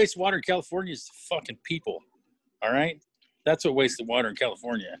only thing that wastes water in California is the fucking people. All right? That's what wastes the water in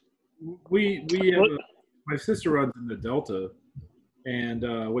California. We have my sister runs in the Delta,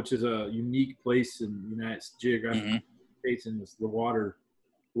 and which is a unique place in the United geographic states, and the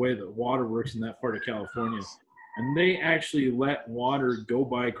way the water works in that part of California. And they actually let water go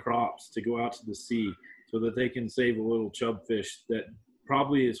by crops to go out to the sea so that they can save a little chub fish that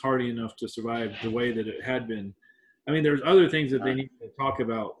probably is hardy enough to survive the way that it had been. I mean, there's other things that they need to talk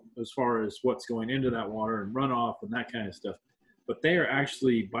about as far as what's going into that water and runoff and that kind of stuff. But they are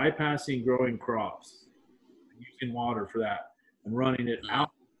actually bypassing growing crops, using water for that, and running it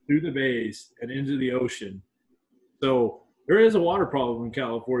out through the bays and into the ocean. So there is a water problem in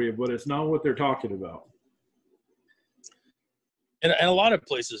California, but it's not what they're talking about. And a lot of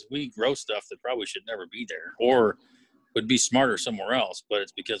places we grow stuff that probably should never be there or would be smarter somewhere else, but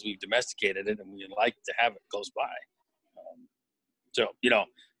it's because we've domesticated it and we like to have it close by. So,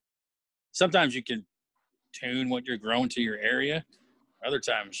 sometimes you can tune what you're growing to your area. Other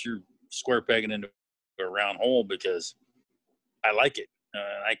times you're square pegging into a round hole because I like it.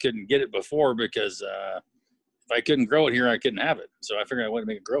 I couldn't get it before because if I couldn't grow it here, I couldn't have it. So I figured I wanted to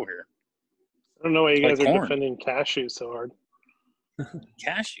make it grow here. I don't know why you guys Like are corn. defending cashews so hard.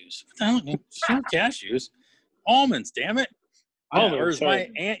 Cashews? What the hell? Sure, cashews. Almonds, damn it. Almonds, or as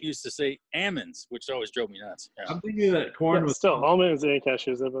sorry. my aunt used to say, almonds, which always drove me nuts. Yeah. I'm thinking that corn Yeah, was still almonds and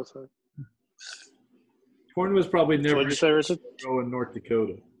cashews. They both say. corn was probably So never what'd you say, Richard? grow in North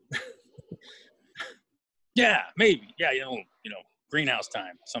Dakota. Yeah, maybe. Yeah, you know, greenhouse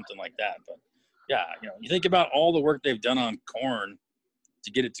time, something like that. But yeah, you think about all the work they've done on corn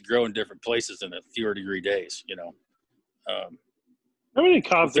to get it to grow in different places in a fewer degree days. How many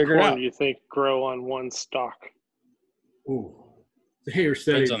cobs of figure it corn out. do you think grow on one stalk? Ooh, they are Depends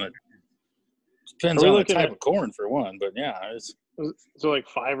steady. on the Are we looking type at- of corn for one. But yeah, it's So like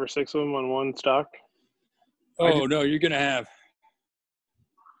 5 or 6 of them on one stalk? oh no, you're gonna have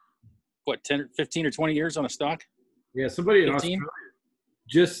what 10, 15 or 20 years on a stalk. Yeah, somebody in 15? Australia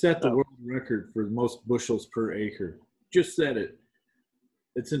just set the Oh. world record for the most bushels per acre. Just set it.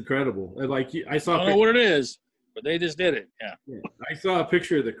 It's incredible. And like I I saw, don't know what it is, but they just did it. Yeah. I saw a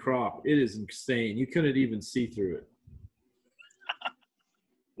picture of the crop. It is insane. You couldn't even see through it.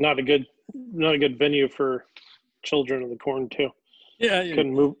 Not a good venue for children of the corn too. Yeah,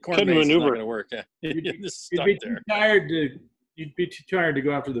 Couldn't move. corn Couldn't maze is not maneuver. gonna work. Yeah, You'd you're just You'd stuck be there. too tired to. You'd be too tired to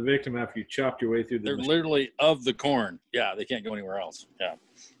go after the victim after you chopped your way through the. They're machine. literally of the corn. Yeah, they can't go anywhere else. Yeah.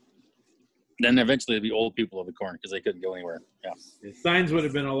 Then eventually it'd be old people of the corn because they couldn't go anywhere. Yeah. The signs would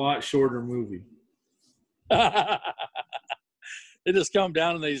have been a lot shorter movie. They just come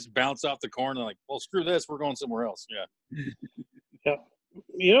down and they just bounce off the corn and like, well, screw this, we're going somewhere else. Yeah.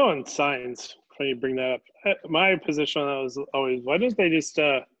 You know, on signs, when you bring that up, my position on that was always, why don't they just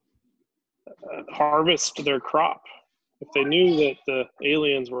harvest their crop? If they knew that the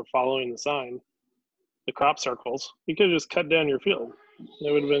aliens were following the sign, the crop circles, you could have just cut down your field.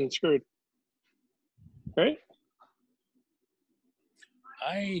 They would have been screwed. Right?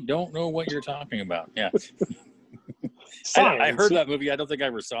 I don't know what you're talking about. Yeah. Signs. I heard that movie. I don't think I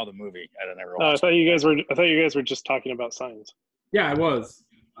ever saw the movie. I never I watched thought you guys were just talking about signs. Yeah, I was.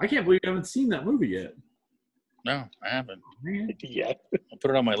 I can't believe you haven't seen that movie yet. it. No, I haven't. Man. Yeah. I'll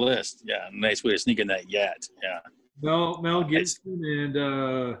put it on my list. Yeah. Nice way to sneak in that yet. Yeah. Mel Gibson and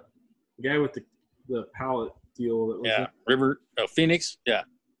the guy with the pallet deal that was Yeah. in- River, Phoenix. Yeah.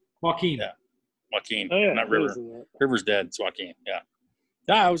 Joaquin. Yeah. Joaquin. Oh yeah. Not it River. is in that. River's dead. It's Joaquin. Yeah.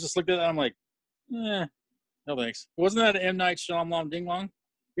 Yeah. I was just looking at that. I'm like, no thanks. Wasn't that M. Night Shyamalan Ding Long?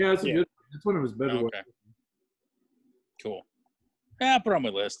 Yeah, that's a Yeah. good. That's one of his better Oh, ones. okay. Cool. Yeah, I'll put it on my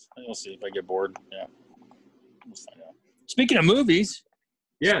list. We'll see if I get bored. Yeah. We'll find out. Speaking of movies,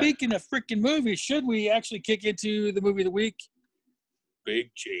 Yeah. speaking of freaking movies, should we actually kick into the movie of the week? Big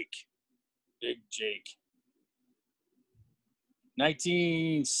Jake. Big Jake.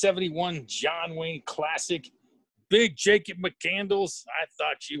 1971 John Wayne classic. Big Jacob McCandles. I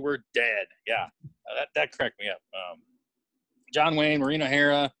thought you were dead. Yeah, that cracked me up. John Wayne, Maureen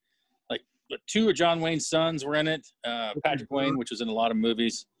O'Hara, like the 2 of John Wayne's sons were in it. Patrick Wayne, which was in a lot of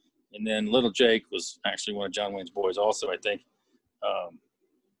movies, and then Little Jake was actually one of John Wayne's boys, also I think.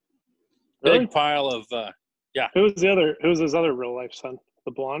 Really? Big pile of Who was his other real life son?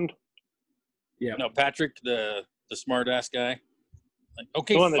 The blonde? Yeah. no Patrick, the smart ass guy. Like,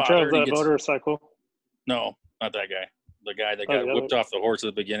 okay, The one that father, drove and he the gets- motorcycle? No, not that guy. The guy that Oh, got the whipped off the horse at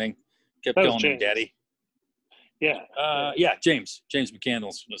the beginning. Kept That was calling him James. daddy. Yeah. Yeah, James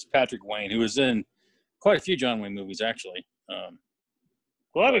McCandles was Patrick Wayne, who was in quite a few John Wayne movies, actually. Well,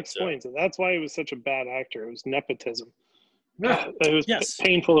 that but, explains it. That's why he was such a bad actor. It was nepotism. Yeah. It was Yes.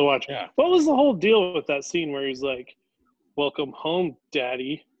 painful to watch. Yeah. What was the whole deal with that scene where he's like, "Welcome home,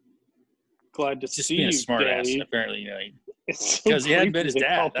 Daddy. Glad to Just see being you, a smart ass, Daddy." apparently, It's so because he hadn't been his creepy.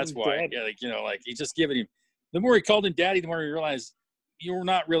 They call dad. That's him why. Dad. Yeah, like he's just giving him. The more he called him daddy, the more he realized you're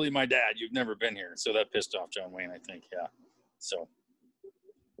not really my dad. You've never been here. So that pissed off John Wayne, I think. Yeah. So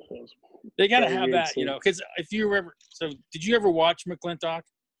they got to Very have weird that, scene. because if you ever, did you ever watch McClintock,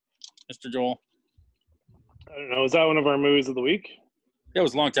 Mr. Joel? I don't know. Is that one of our movies of the week? That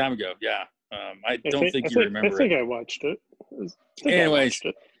was a long time ago. Yeah. I don't think you remember I think it. I watched it. I think I Anyways. watched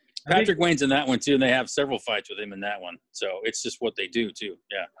it. Patrick Wayne's in that one too, and they have several fights with him in that one. So it's just what they do too.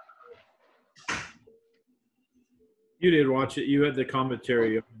 Yeah. You did watch it. You had the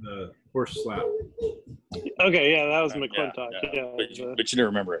commentary on the horse slap. Okay, yeah, that was Yeah, McClintock. Yeah, but you didn't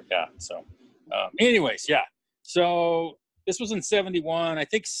remember it. Yeah. So, anyways, yeah. So this was in 71. I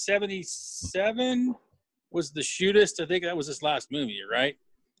think 77 was the shootist. I think that was his last movie, right?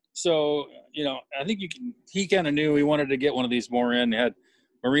 So, I think he kind of knew he wanted to get one of these more in. He had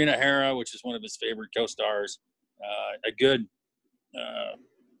Marina Hara, which is one of his favorite co-stars, a good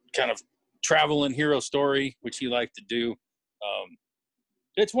kind of traveling hero story, which he liked to do.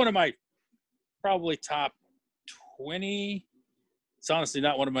 It's one of my probably top 20. It's honestly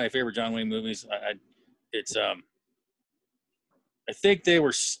not one of my favorite John Wayne movies. I think they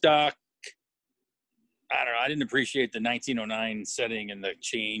were stuck. I don't know. I didn't appreciate the 1909 setting and the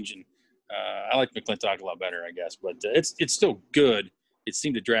change, and I like McClintock a lot better, I guess. But it's still good. It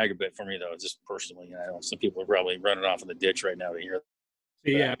seemed to drag a bit for me, though, just personally. I know some people are probably running off in the ditch right now to hear.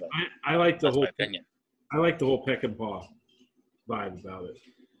 Yeah, I like the whole opinion. I like the whole peck and paw vibe about it.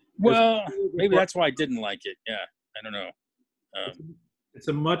 Well, maybe that's why I didn't like it. Yeah, I don't know. It's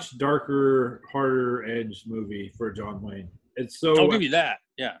a much darker, harder edge movie for John Wayne. It's so. I'll give you that.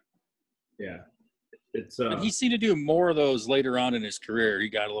 Yeah. Yeah. It's. But he seemed to do more of those later on in his career. He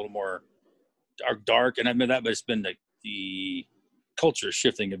got a little more dark, and I admit that, but it's been the culture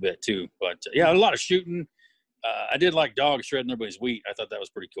shifting a bit too. But yeah, a lot of shooting. I did like dogs shredding everybody's wheat. I thought that was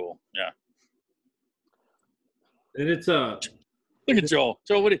pretty cool. Yeah. And it's Look at Joel.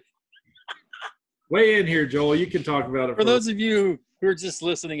 Joel, what? Weigh in here, Joel. You can talk about it. For those of you who are just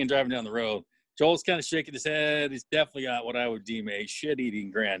listening and driving down the road, Joel's kind of shaking his head. He's definitely got what I would deem a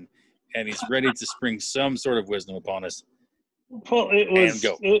shit-eating grin, and he's ready to spring some sort of wisdom upon us. Well,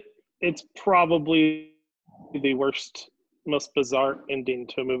 it's probably the worst, most bizarre ending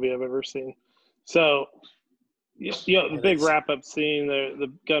to a movie I've ever seen. So, the big wrap-up scene,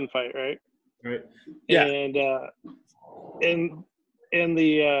 the gunfight, right? Right. Yeah. And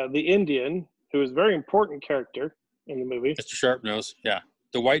the Indian, who was a very important character in the movie, Mr. Sharpnose. Yeah.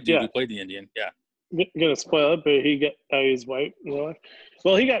 The white dude who played the Indian. Yeah. Gonna spoil it, but he's white.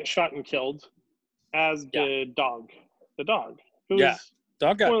 Well, he got shot and killed, as the dog. The dog.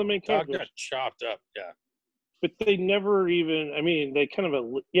 Dog got, one of the main characters. Dog got chopped up. Yeah. But they never even. I mean, they kind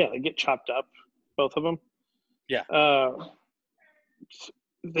of they get chopped up, both of them. Yeah.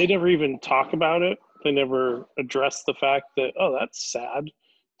 They never even talk about it. They never address the fact that, oh, that's sad.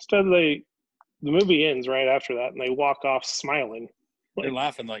 Instead, the movie ends right after that, and they walk off smiling. They're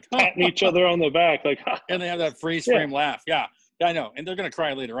laughing like patting each other on the back, like. And they have that freeze frame laugh. Yeah, I know. And they're gonna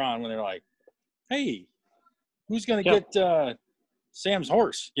cry later on when they're like, "Hey, who's gonna get Sam's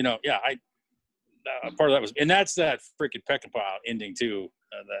horse?" Part of that was, and that's that freaking Peckinpah ending too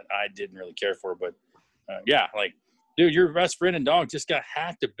that I didn't really care for. But dude, your best friend and dog just got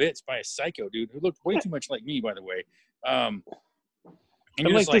hacked to bits by a psycho dude who looked way too much like me, by the way. And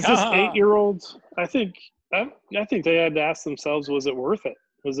like, does this 8-year-old? I think they had to ask themselves, was it worth it?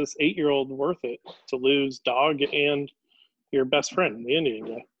 Was this 8-year-old worth it to lose dog and your best friend, the Indian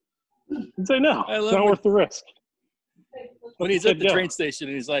guy? And say no, it's not worth the risk. When he's at the train station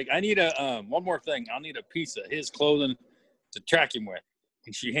and he's like, I need one more thing. I'll need a piece of his clothing to track him with.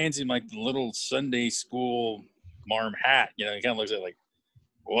 And she hands him like the little Sunday school marm hat. He kind of looks at it like,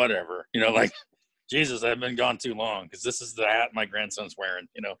 whatever. Like, Jesus, I've been gone too long because this is the hat my grandson's wearing.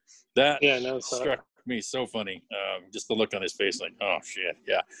 That struck me so funny. Just the look on his face, like, oh shit,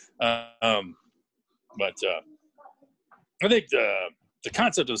 yeah. But I think the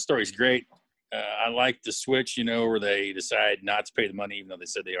concept of the story is great. I like the switch, where they decide not to pay the money, even though they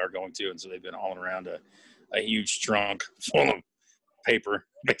said they are going to, and so they've been hauling around a huge trunk full of paper,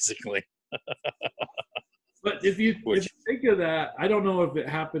 basically. But if you think of that, I don't know if it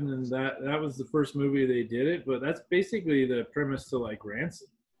happened in that was the first movie they did it, but that's basically the premise to like Ransom.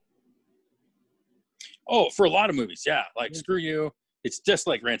 Oh, for a lot of movies, yeah. Like, screw you. It's just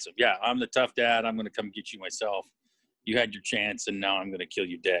like Ransom. Yeah, I'm the tough dad. I'm going to come get you myself. You had your chance, and now I'm going to kill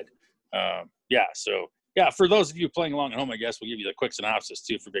you dead. For those of you playing along at home, I guess we'll give you the quick synopsis,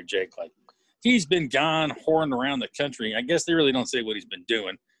 too, for Big Jake. Like, he's been gone, whoring around the country. I guess they really don't say what he's been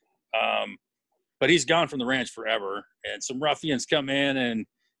doing. But he's gone from the ranch forever. And some ruffians come in and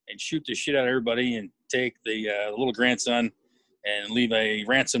shoot the shit out of everybody and take the little grandson and leave a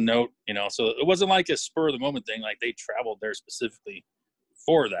ransom note, So it wasn't like a spur-of-the-moment thing. Like, they traveled there specifically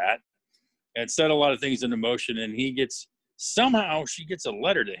for that and set a lot of things into motion. And she gets a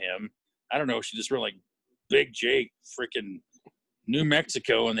letter to him. I don't know. She just wrote, like, Big Jake, freaking New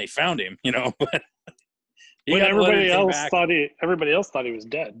Mexico, and they found him, But everybody else thought he was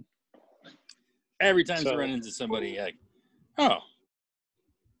dead. Every time they run into somebody, like, oh,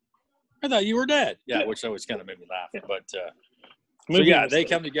 I thought you were dead. Yeah, which always kind of made me laugh. Yeah. But they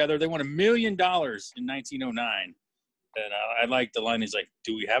come together. They won $1 million in 1909. And I like the line. He's like,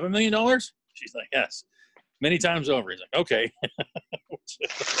 "Do we have $1 million?" She's like, "Yes." Many times over. He's like, "Okay."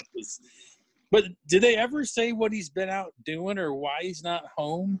 But did they ever say what he's been out doing or why he's not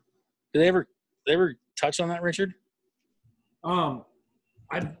home? Did they ever touch on that, Richard? I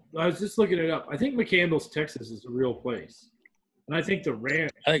was just looking it up. I think McCandless, Texas is a real place. And I think the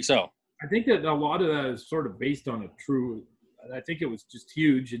ranch. I think so. I think that a lot of that is sort of based on a true. I think it was just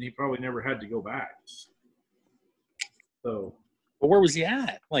huge, and he probably never had to go back. So. But where was he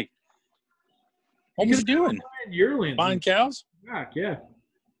at? Like, what was he doing? Yearlings. Buying cows? Back, yeah.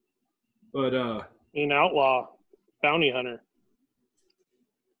 But an outlaw bounty hunter.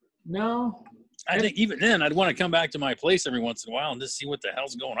 No. I think even then I'd want to come back to my place every once in a while and just see what the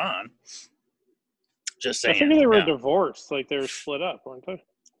hell's going on. Just saying. I figured they were divorced, like they were split up, weren't they?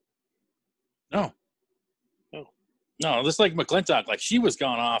 No, just like McClintock, like she was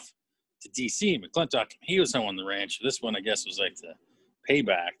gone off to DC. McClintock, he was home on the ranch. This one, I guess, was like the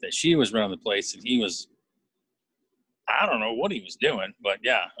payback that she was running the place, and he was, I don't know what he was doing, but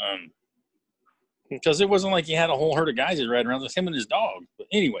yeah, because it wasn't like he had a whole herd of guys that riding around. It was him and his dog. But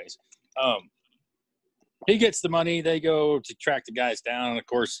anyways, he gets the money. They go to track the guys down, and of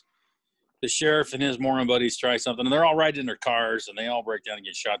course, the sheriff and his moron buddies try something, and they're all riding in their cars, and they all break down and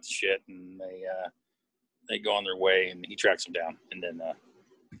get shot to shit, and they go on their way, and he tracks them down, and then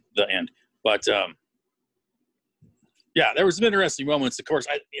the end. But yeah, there was some interesting moments. Of course,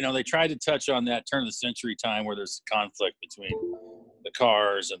 they tried to touch on that turn of the century time where there's conflict between the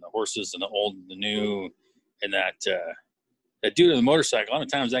cars and the horses and the old and the new, and that dude on the motorcycle. A lot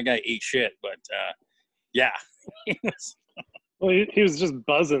of times that guy ate shit, but yeah, he was. Well, he was just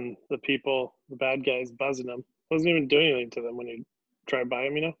buzzing the people, the bad guys, buzzing them. Wasn't even doing anything to them when he tried by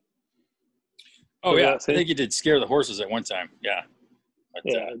him, Oh, yeah. I think he did scare the horses at one time. Yeah. But,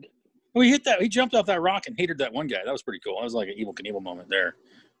 yeah. Well, he jumped off that rock and hated that one guy. That was pretty cool. That was like an Evel Knievel moment there.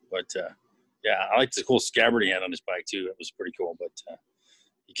 But, yeah, I liked the cool scabbard he had on his bike, too. It was pretty cool. But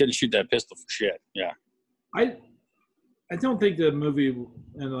he couldn't shoot that pistol for shit. Yeah. I don't think the movie,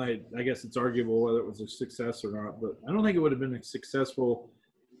 and I guess it's arguable whether it was a success or not, but I don't think it would have been successful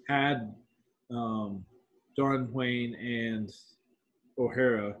had John Wayne and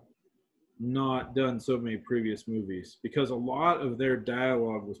O'Hara not done so many previous movies, because a lot of their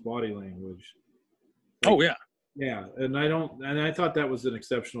dialogue was body language. Oh yeah. Yeah. And I thought that was an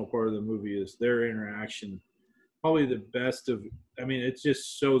exceptional part of the movie, is their interaction. Probably the best it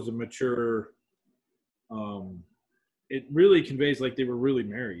just shows a mature, it really conveys like they were really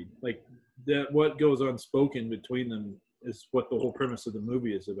married. Like that, what goes unspoken between them is what the whole premise of the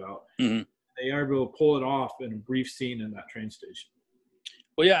movie is about. Mm-hmm. They are able to pull it off in a brief scene in that train station.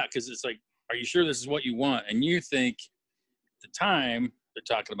 Well, yeah, because it's like, are you sure this is what you want? And you think at the time they're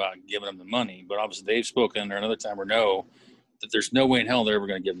talking about giving them the money, but obviously they've spoken or another time or no, that there's no way in hell they're ever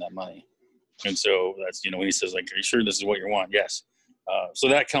going to give them that money. And so that's, when he says, like, are you sure this is what you want? Yes. So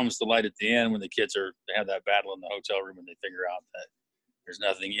that comes to light at the end when the kids they have that battle in the hotel room and they figure out that there's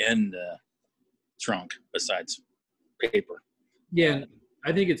nothing in the trunk besides paper. Yeah.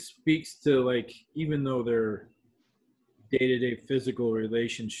 I think it speaks to, like, even though their day-to-day physical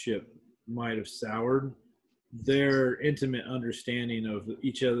relationship might have soured, their intimate understanding of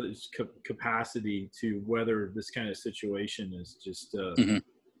each other's capacity to weather this kind of situation is just, mm-hmm.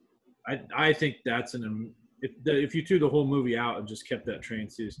 I think that's if you threw the whole movie out and just kept that train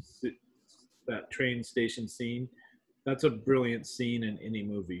station scene, that's a brilliant scene in any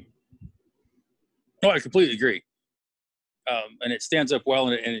movie. Oh, I completely agree. And it stands up well,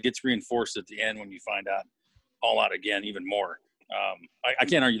 and it gets reinforced at the end when you find out all out again, even more. I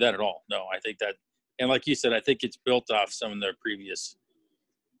can't argue that at all. No, I think that, and like you said, I think it's built off some of their previous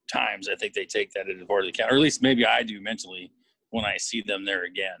times. I think they take that into part of the account, or at least maybe I do mentally when I see them there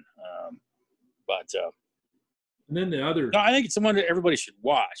again. And then no, I think it's someone that everybody should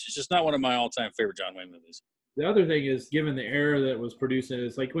watch. It's just not one of my all-time favorite John Wayne movies. The other thing is, given the era that was producing,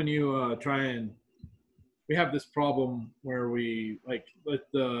 it's like when you we have this problem where we, like, with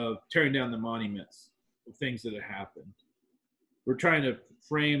tearing down the monuments of things that have happened. We're trying to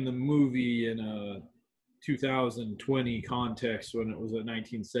frame the movie in a 2020 context when it was a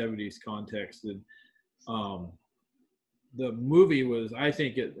 1970s context. And the movie was, I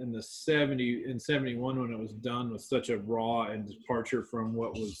think, in 71 when it was done, was such a raw and departure from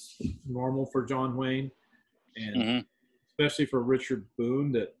what was normal for John Wayne, and mm-hmm. especially for Richard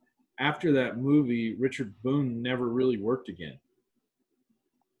Boone, that after that movie, Richard Boone never really worked again,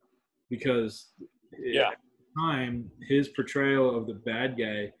 because at the time his portrayal of the bad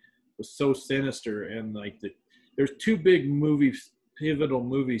guy was so sinister, and like there's two big pivotal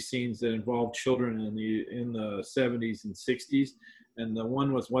movie scenes that involved children in the 70s and 60s, and the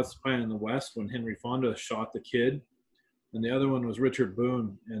one was What's the Plan in the West, when Henry Fonda shot the kid. and the other one was Richard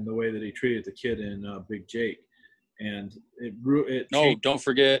Boone and the way that he treated the kid in Big Jake. And it grew. Don't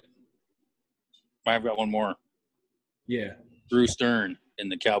forget. I've got one more. Yeah. Bruce Dern in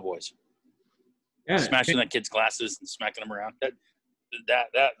the Cowboys. Yeah, smashing that kid's glasses and smacking him around.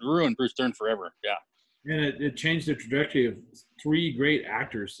 That ruined Bruce Dern forever. Yeah. And it changed the trajectory of 3 great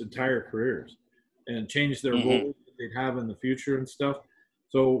actors' entire careers and changed their roles that they'd have in the future and stuff.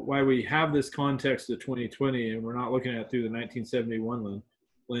 So why we have this context of 2020 and we're not looking at it through the 1971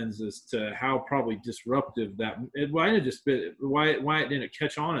 lens as to how probably disruptive why it didn't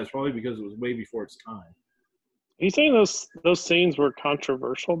catch on is probably because it was way before its time. Are you saying those scenes were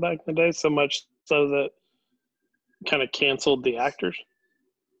controversial back in the day, so much so that kind of canceled the actors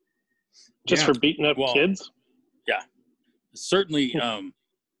just for beating up kids? Yeah, certainly.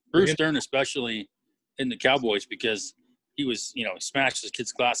 Bruce Dern, especially in the Cowboys, because he was, smashed his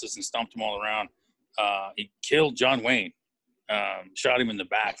kids' glasses and stomped them all around. He killed John Wayne, shot him in the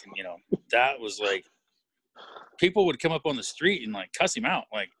back, and that was like, people would come up on the street and like cuss him out,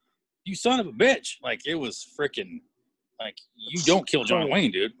 like, "You son of a bitch!" Like, it was freaking like, you don't kill John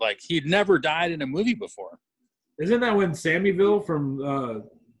Wayne, dude. Like, he'd never died in a movie before. Isn't that when Sammyville from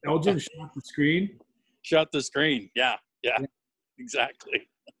Elgin shot the screen? Shot the screen. Yeah, exactly.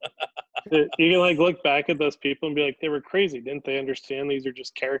 You can like look back at those people and be like, they were crazy. Didn't they understand these are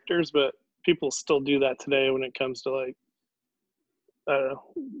just characters? But people still do that today when it comes to like, I don't know,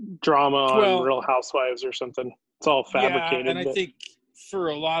 drama on Real Housewives or something. It's all fabricated. Yeah, and I think for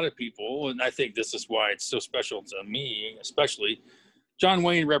a lot of people, and I think this is why it's so special to me, especially, John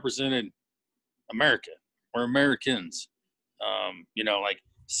Wayne represented America. We're Americans. Like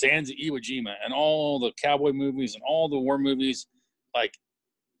Sands of Iwo Jima and all the cowboy movies and all the war movies, like,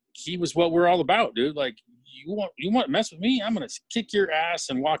 he was what we're all about, dude. Like, you want to mess with me? I'm gonna kick your ass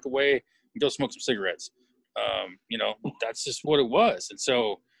and walk away and go smoke some cigarettes. That's just what it was. And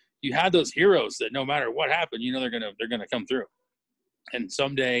so you had those heroes that no matter what happened, they're gonna come through. And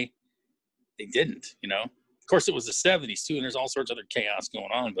someday they didn't. Of course, it was the 70s too, and there's all sorts of other chaos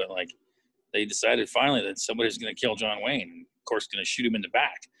going on. But like, they decided finally that somebody's gonna kill John Wayne, and of course, gonna shoot him in the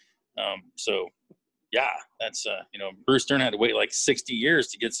back. Yeah, that's Bruce Dern had to wait like 60 years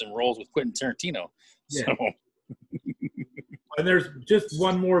to get some roles with Quentin Tarantino. Yeah. So, and there's just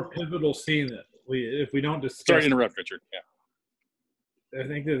one more pivotal scene that if we don't discuss. Sorry to interrupt, Richard. Yeah. I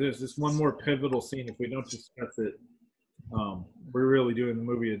think that there's just one more pivotal scene. If we don't discuss it, we're really doing the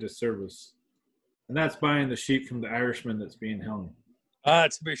movie a disservice, and that's buying the sheep from the Irishman that's being hung. To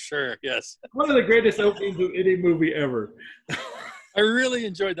be sure, yes. One of the greatest openings of any movie ever. I really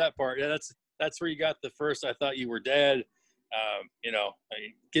enjoyed that part. Yeah, that's where you got the first "I thought you were dead."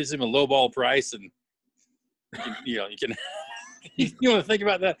 It gives him a lowball price, and you can you want to think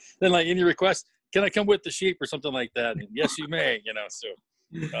about that. Then, like, any request, can I come with the sheep or something like that? And yes, you may. So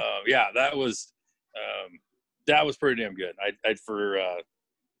that was pretty damn good. I'd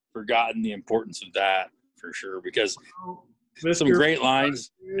forgotten the importance of that for sure, because some great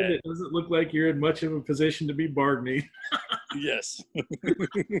lines. It doesn't look like you're in much of a position to be bargaining. Yes.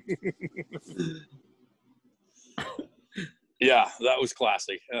 Yeah, that was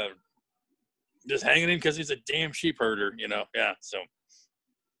classic. Just hanging him because he's a damn sheep herder, Yeah, so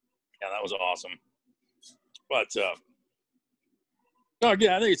that was awesome. But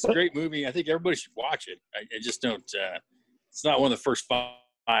again, I think it's a great movie. I think everybody should watch it. I just don't. It's not one of the first 5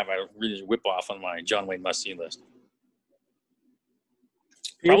 I really whip off on my John Wayne must-see list.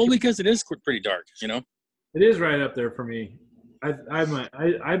 Probably because it is pretty dark, It is right up there for me.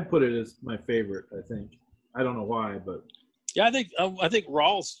 I'd put it as my favorite. I think. I don't know why, but yeah, I think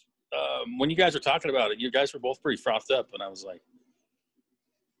Rawls. When you guys were talking about it, you guys were both pretty frothed up, and I was like,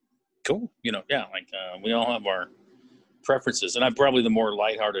 cool, we all have our preferences, and I'm probably the more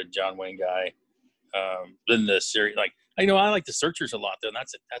lighthearted John Wayne guy than the series. Like, I like The Searchers a lot, though. And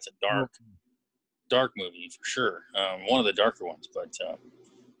that's a dark movie for sure. One of the darker ones, but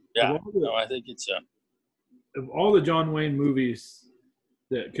I think it's of all the John Wayne movies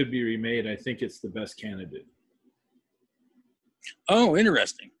that could be remade, I think it's the best candidate. Oh,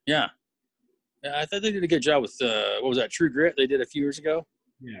 interesting. Yeah, I thought they did a good job with what was that, True Grit? They did a few years ago.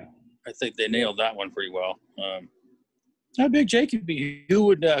 Yeah, I think they nailed that one pretty well. How big Jake could be?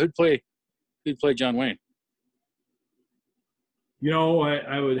 Who'd play John Wayne?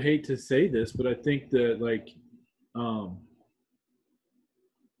 I would hate to say this, but I think that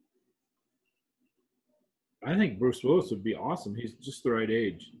I think Bruce Willis would be awesome. He's just the right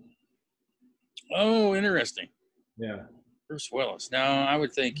age. Oh, interesting. Yeah. Bruce Willis. Now, I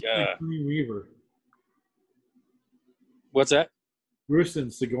would think Sigourney Weaver. What's that? Bruce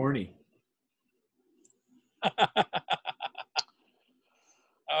and Sigourney.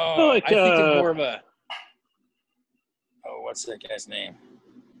 Oh, like, I think it's more of a. Oh, what's that guy's name?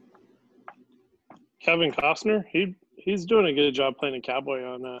 Kevin Costner. He's doing a good job playing a cowboy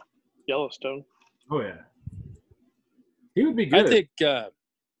on Yellowstone. Oh yeah, he would be good.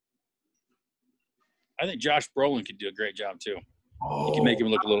 I think Josh Brolin could do a great job too. Oh, You can make him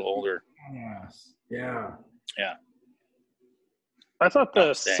look a little older. yes. Yeah. Yeah. I thought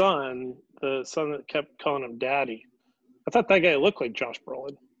the son that kept calling him Daddy, I thought that guy looked like Josh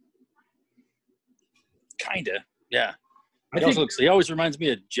Brolin. Kinda, yeah. He always reminds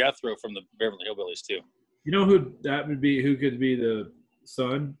me of Jethro from the Beverly Hillbillies too. You know who that would be? Who could be the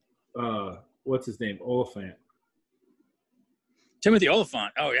son? What's his name? Oliphant. Timothy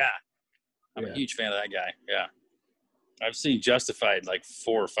Oliphant. Oh yeah, I'm a huge fan of that guy. Yeah, I've seen Justified like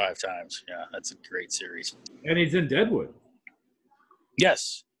 4 or 5 times. Yeah, that's a great series. And he's in Deadwood.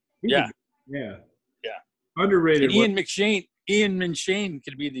 Yes. Yeah. Yeah. Underrated. And Ian McShane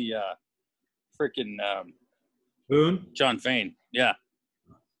could be the freaking Boone. John Fane. Yeah.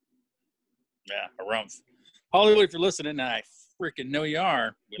 Yeah, a rumph. Hollywood, if you're listening, and I freaking know you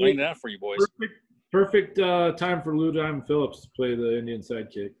are. We laid it out for you, boys. Perfect time for Lou Diamond Phillips to play the Indian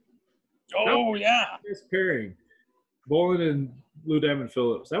sidekick. Oh, yeah. Nice pairing. Bolin and Lou Diamond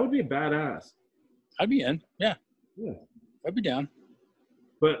Phillips. That would be a badass. I'd be in. Yeah. Yeah. I'd be down.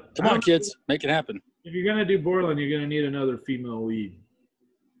 But come on, kids. Make it happen. If you're going to do Borland, you're going to need another female lead.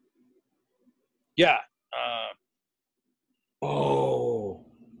 Yeah.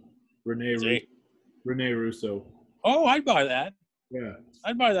 Renee Russo. Oh, I'd buy that. Yeah.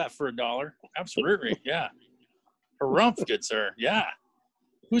 I'd buy that for $1. Absolutely. Yeah. Harumph, good sir. Yeah.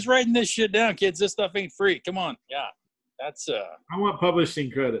 Who's writing this shit down, kids? This stuff ain't free. Come on. Yeah. That's I want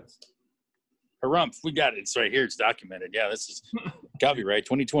publishing credits. Harumph. We got it. It's right here. It's documented. Yeah, this is copyright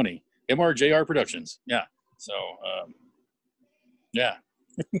 2020. MRJR Productions. Yeah. So yeah.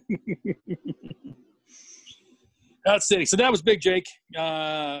 Outstanding. So that was Big Jake.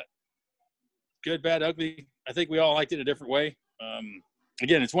 Good, bad, ugly. I think we all liked it a different way.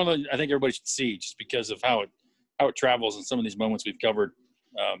 Again, it's one of the, I think everybody should see just because of how it travels in some of these moments we've covered.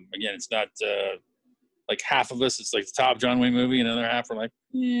 Again, it's not like half of us. It's like the top John Wayne movie, and another half are like,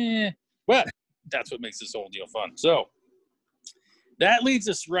 yeah. But that's what makes this whole deal fun. So that leads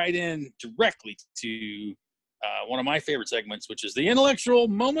us right in directly to one of my favorite segments, which is the intellectual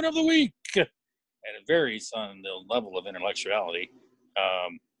moment of the week. And it varies on the level of intellectuality.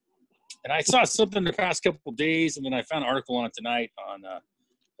 And I saw something the past couple of days, and then I found an article on it tonight on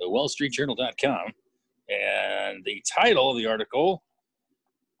the wallstreetjournal.com. And the title of the article,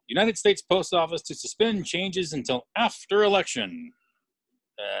 United States Post Office to suspend changes until after election.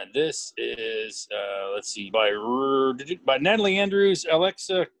 This is, let's see, by Natalie Andrews,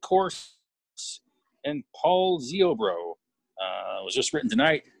 Alexa Corse, and Paul Ziobro. It was just written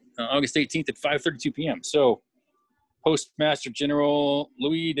tonight, August 18th at 5:32 p.m. So Postmaster General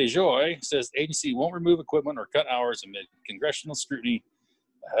Louis DeJoy says the agency won't remove equipment or cut hours amid congressional scrutiny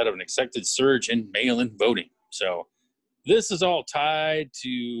ahead of an expected surge in mail-in voting. So this is all tied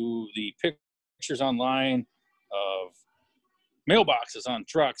to the pictures online of mailboxes on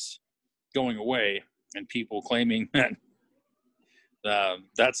trucks going away and people claiming that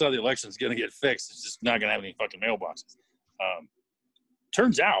that's how the election is going to get fixed. It's just not going to have any fucking mailboxes.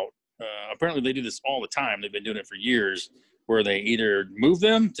 Turns out, apparently they do this all the time. They've been doing it for years, where they either move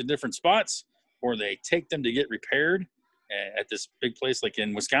them to different spots or they take them to get repaired at this big place, like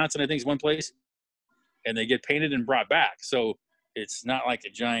in Wisconsin, I think is one place, and they get painted and brought back. So it's not like a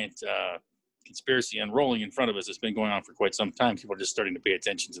giant conspiracy unrolling in front of us. It's been going on for quite some time. People are just starting to pay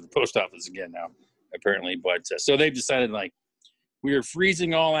attention to the post office again now, apparently. But so they've decided, like, we are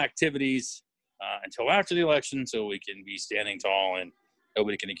freezing all activities until after the election so we can be standing tall and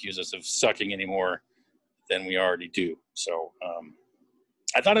nobody can accuse us of sucking any more than we already do. So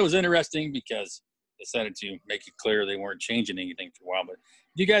I thought it was interesting because they decided to make it clear they weren't changing anything for a while. But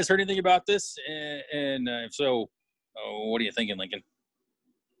you guys heard anything about this? And if so, what are you thinking, Lincoln?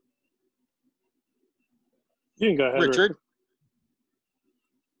 You can go ahead, Richard.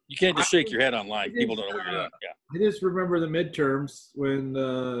 You can't just shake your head online. People don't know what you're doing. Yeah. I just remember the midterms when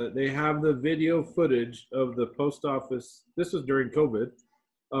they have the video footage of the post office. This was during COVID,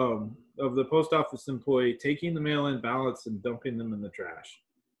 of the post office employee taking the mail-in ballots and dumping them in the trash.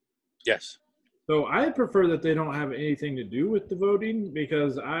 Yes. So I prefer that they don't have anything to do with the voting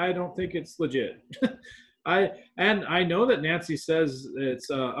because I don't think it's legit. I know that Nancy says it's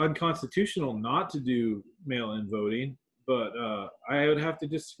unconstitutional not to do mail-in voting. But I would have to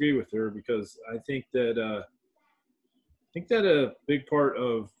disagree with her because I think that a big part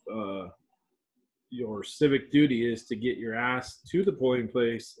of your civic duty is to get your ass to the polling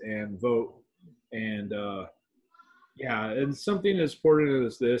place and vote. And and something as important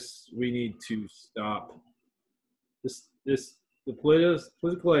as this, we need to stop. The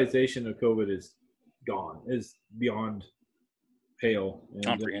politicalization of COVID is gone, is beyond pale. And,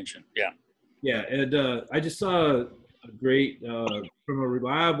 comprehension. Yeah. Yeah, and I just saw a great from a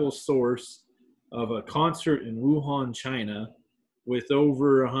reliable source of a concert in Wuhan, China, with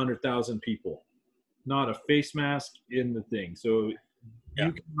over 100,000 people. Not a face mask in the thing. So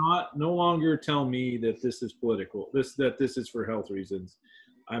you cannot no longer tell me that this is political. That this is for health reasons.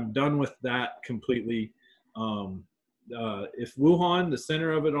 I'm done with that completely. If Wuhan, the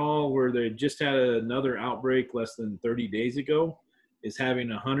center of it all, where they just had another outbreak less than 30 days ago, is having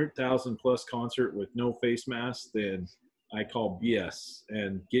 100,000 plus concert with no face mask, then I call BS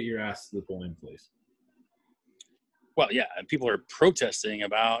and get your ass to the polling place. Well, yeah, and people are protesting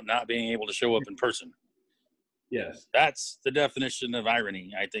about not being able to show up in person. Yes. That's the definition of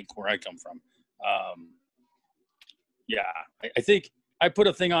irony, I think, where I come from. I think I put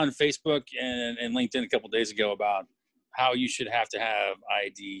a thing on Facebook and LinkedIn a couple of days ago about how you should have to have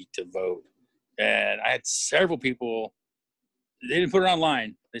ID to vote. And I had several people, they didn't put it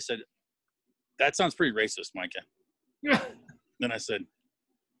online. They said, that sounds pretty racist, Micah. Yeah. Then I said,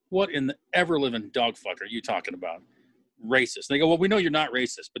 what in the ever-living dog fuck are you talking about? Racist. And they go, well, we know you're not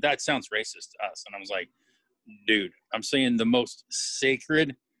racist, but that sounds racist to us. And I was like, dude, I'm saying the most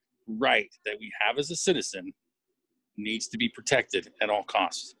sacred right that we have as a citizen needs to be protected at all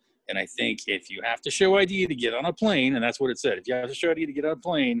costs. And I think if you have to show ID to get on a plane, and that's what it said, if you have to show ID to get on a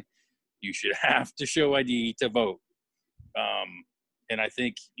plane, you should have to show ID to vote. And I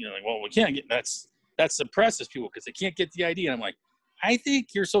think, well, we can't get, that suppresses people because they can't get the ID. And I'm like, I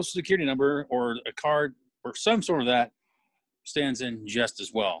think your social security number or a card or some sort of that stands in just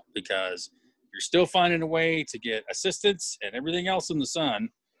as well, because you're still finding a way to get assistance and everything else in the sun.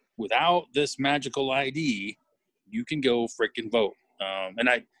 Without this magical ID, you can go frickin' vote. And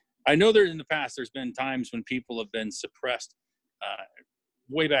I know there in the past, there's been times when people have been suppressed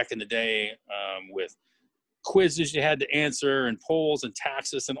way back in the day with quizzes you had to answer and polls and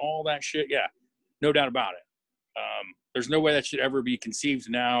taxes and all that shit. Yeah, no doubt about it. There's no way that should ever be conceived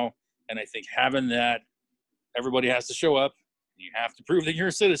now. And I think having that, everybody has to show up. You have to prove that you're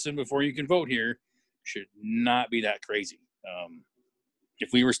a citizen before you can vote here, should not be that crazy.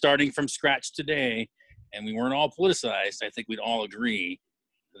 If we were starting from scratch today and we weren't all politicized, I think we'd all agree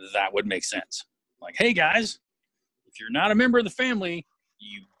that would make sense. Like, hey guys, if you're not a member of the family,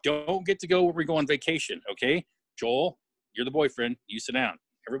 you don't get to go where we go on vacation, okay? Joel, you're the boyfriend, you sit down.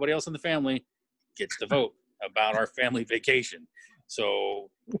 Everybody else in the family gets to vote about our family vacation. So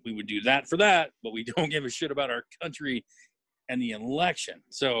we would do that for that, but we don't give a shit about our country and the election.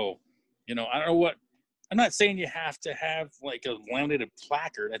 So, I don't know what, I'm not saying you have to have like a laminated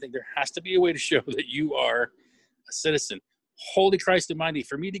placard. I think there has to be a way to show that you are a citizen. Holy Christ almighty,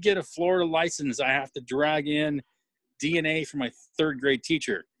 for me to get a Florida license, I have to drag in DNA from my third grade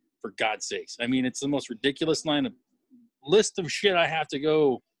teacher, for God's sakes. I mean, it's the most ridiculous list of shit I have to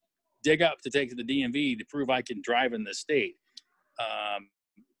go dig up to take to the DMV to prove I can drive in this state.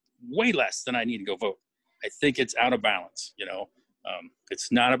 Way less than I need to go vote. I think it's out of balance.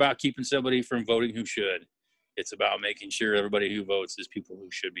 It's not about keeping somebody from voting who should. It's about making sure everybody who votes is people who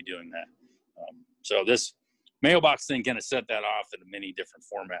should be doing that. So this mailbox thing kind of set that off in many different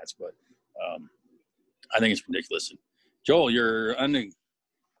formats, but I think it's ridiculous. And Joel, you're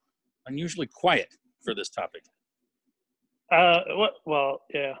unusually quiet for this topic. Well,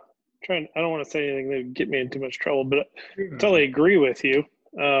 yeah. I don't want to say anything that would get me in too much trouble, but I totally agree with you.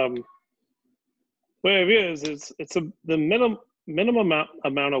 What it is the minimum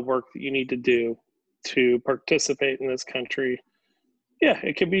amount of work that you need to do to participate in this country. Yeah,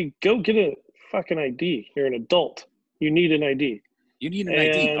 it could be go get a fucking ID. You're an adult. You need an ID. You need an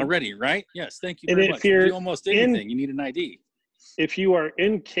ID already, right? Yes, thank you very much. If you do almost anything, you need an ID. If you are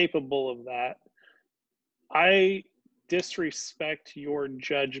incapable of that, I disrespect your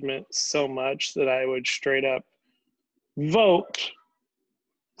judgment so much that I would straight up vote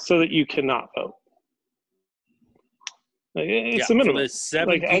so that you cannot vote. Like, it's a minimum. For the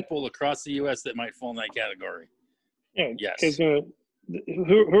 7 people across the U.S. that might fall in that category. Yeah. Yes.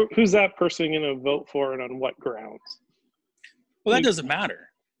 Who's that person going to vote for and on what grounds? Well, that doesn't matter.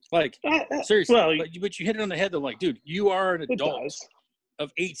 Like, seriously. Well, but you hit it on the head, though. Like, dude, you are an adult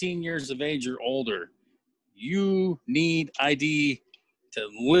of 18 years of age or older. You need ID to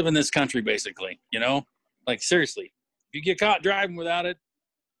live in this country, basically. Like, seriously. If you get caught driving without it,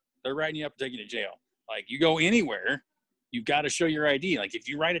 they're writing you up and taking you to jail. Like, you go anywhere, you've got to show your ID. Like, if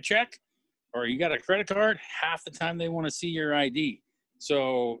you write a check, or you got a credit card, half the time they want to see your ID.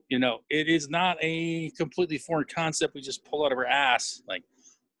 So, it is not a completely foreign concept we just pull out of our ass. Like,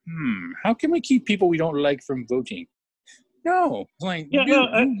 how can we keep people we don't like from voting? No, like, you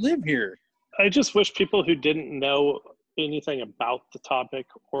live here. I just wish people who didn't know anything about the topic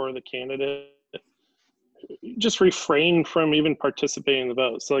or the candidate just refrain from even participating in the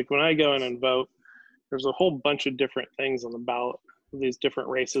vote. So, like, when I go in and vote, there's a whole bunch of different things on the ballot, these different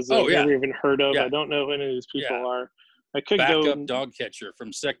races that I've never even heard of. I don't know who any of these people are. I could Backup dog catcher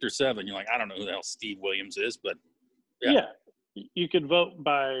from Sector 7. You're like, I don't know who the hell Steve Williams is, but you could vote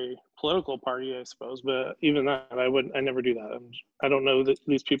by political party, I suppose, but even that, I never do that. I don't know that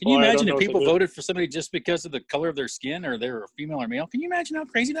these people. Can you imagine if people voted for somebody just because of the color of their skin, or they're a female or male? Can you imagine how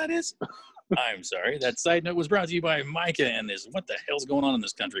crazy that is? I'm sorry. That side note was brought to you by Micah and this "what the hell's going on in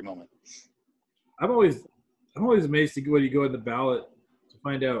this country" moment. I'm always amazed when you go in the ballot to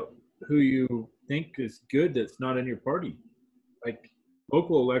find out who you think is good that's not in your party. Like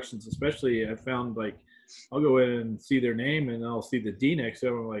local elections, especially, I found like I'll go in and see their name and I'll see the D next to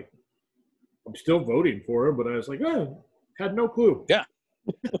them. I'm like, I'm still voting for him, but I was like, had no clue. Yeah.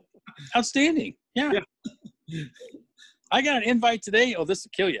 Outstanding. Yeah. I got an invite today. Oh, this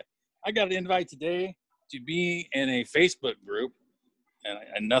will kill you. I got an invite today to be in a Facebook group,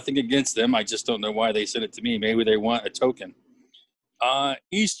 and nothing against them. I just don't know why they sent it to me. Maybe they want a token.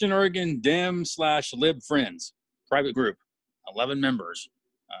 Eastern Oregon Dem/Lib Friends, private group, 11 members.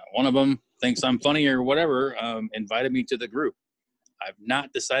 One of them thinks I'm funny or whatever, invited me to the group. I've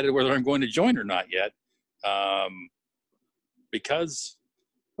not decided whether I'm going to join or not yet, because,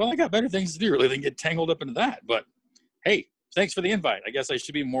 I got better things to do really than get tangled up into that. But, hey, thanks for the invite. I guess I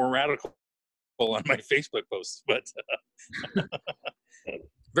should be more radical on my Facebook posts, but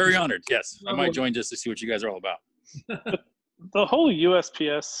very honored. Yes, I might join just to see what you guys are all about. The whole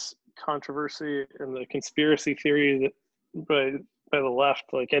USPS controversy and the conspiracy theory that by the left,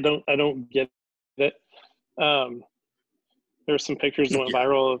 like I don't get it. There's some pictures that went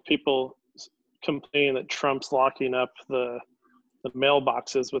viral of people complaining that Trump's locking up the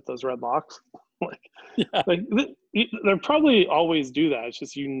mailboxes with those red locks. They probably always do that. It's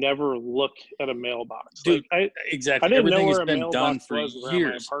just you never look at a mailbox. Dude, exactly. I didn't Everything know has where been a done mailbox for was around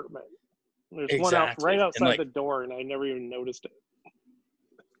years. my apartment. There's one right outside the door, and I never even noticed it.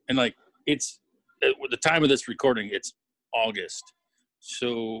 And it's the time of this recording, it's August.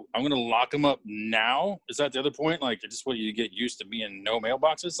 So I'm going to lock them up now. Is that the other point? Like, I just want you to get used to being no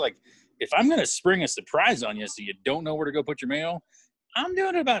mailboxes. Like, if I'm going to spring a surprise on you so you don't know where to go put your mail, I'm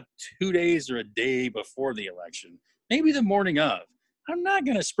doing it about 2 days or a day before the election, maybe the morning of. I'm not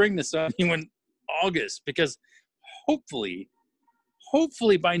going to spring this on you in August because hopefully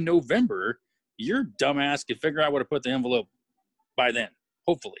by November, your dumbass can figure out where to put the envelope by then.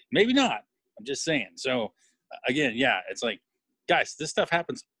 Hopefully. Maybe not. I'm just saying. So, again, it's like, guys, this stuff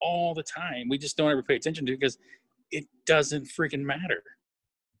happens all the time. We just don't ever pay attention to it because it doesn't freaking matter.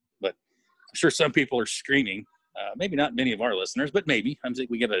 But I'm sure some people are screaming. Maybe not many of our listeners, but maybe. I'm saying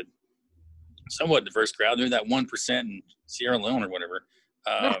we get a somewhat diverse crowd. They're that 1% in Sierra Leone or whatever.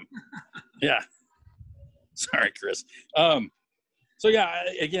 Yeah. Sorry, Chris. So,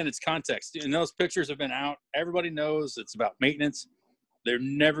 again, it's context. And those pictures have been out. Everybody knows it's about maintenance. They're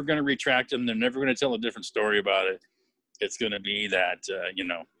never going to retract them. They're never going to tell a different story about it. It's going to be that,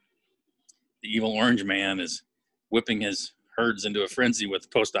 the evil orange man is whipping his herds into a frenzy with the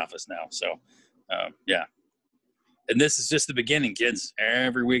post office now. So, And this is just the beginning, kids.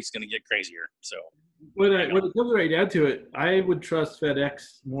 Every week's going to get crazier. So, when it comes right down to it, I would trust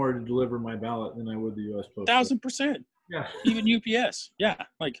FedEx more to deliver my ballot than I would the U.S. Post. 1,000%. Yeah. Even UPS. Yeah.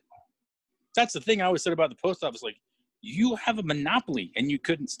 Like, that's the thing I always said about the post office. Like, you have a monopoly and you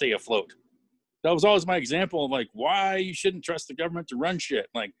couldn't stay afloat. That was always my example of, like, why you shouldn't trust the government to run shit.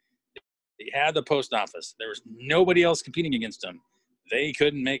 Like, they had the post office. There was nobody else competing against them. They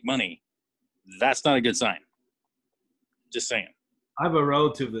couldn't make money. That's not a good sign. Just saying. I have a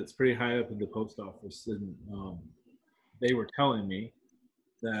relative that's pretty high up in the post office, and they were telling me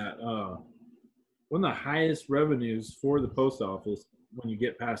that one of the highest revenues for the post office when you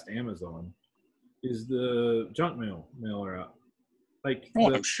get past Amazon is the junk mailer out. Like,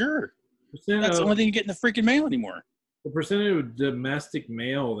 I'm sure. That's the only thing you get in the freaking mail anymore. The percentage of domestic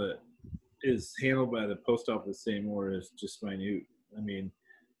mail that is handled by the post office anymore is just minute. I mean,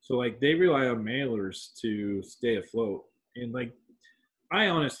 so like they rely on mailers to stay afloat. And like, I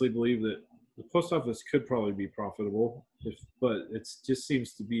honestly believe that the post office could probably be profitable, but it just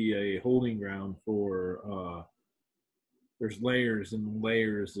seems to be a holding ground for there's layers and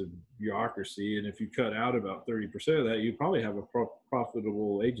layers of bureaucracy, and if you cut out about 30% of that, you probably have a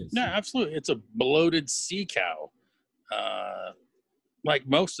profitable agency. No, absolutely. It's a bloated sea cow. Like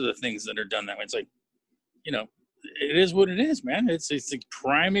most of the things that are done that way. It's like, you know, it is what it is, man. It's a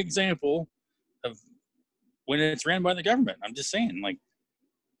prime example of when it's ran by the government. I'm just saying, like,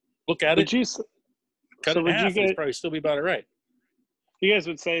 look at it, cut it in half, it'd probably still be about it right. You guys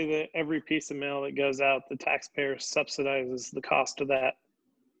would say that every piece of mail that goes out, the taxpayer subsidizes the cost of that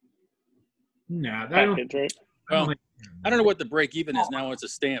package, right? Well, I don't know what the break even is now. It's a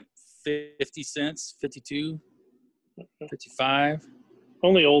stamp 50 cents, 52, 55.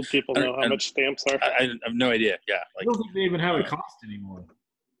 Only old people know how much stamps are. I have no idea. Yeah. Like, I don't think they even have a cost anymore.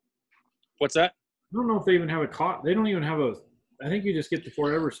 What's that? I don't know if they even have a cost. They don't even have I think you just get the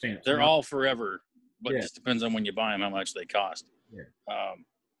forever stamps. They're all forever, but it just depends on when you buy them, how much they cost. Yeah.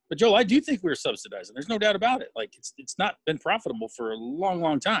 But Joel, I do think we're subsidizing. There's no doubt about it. Like it's not been profitable for a long,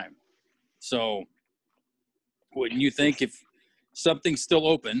 long time. So wouldn't you think if something's still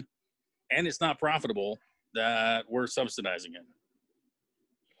open and it's not profitable that we're subsidizing it?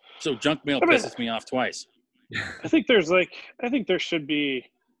 So junk mail pisses me off twice. I think there should be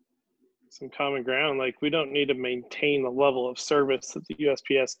some common ground. Like, we don't need to maintain the level of service that the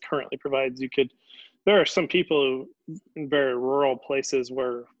USPS currently provides. There are some people in very rural places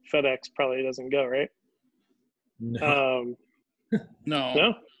where FedEx probably doesn't go, right? No.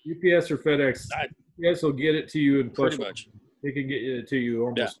 No. UPS or FedEx. UPS will get it to you in pretty much. They can get it to you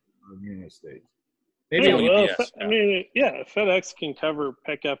almost in the United States. Maybe UPS. I mean, FedEx can cover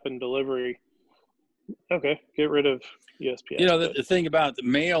pickup and delivery. Okay, get rid of USPS. You know, the thing about the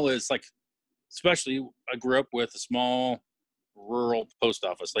mail is, like, especially I grew up with a small rural post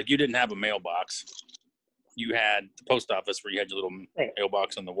office. Like, you didn't have a mailbox. You had the post office where you had your little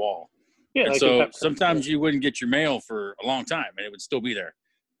mailbox on the wall. Yeah. And so sometimes you wouldn't get your mail for a long time and it would still be there.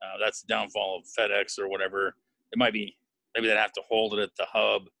 That's the downfall of FedEx or whatever. Maybe they'd have to hold it at the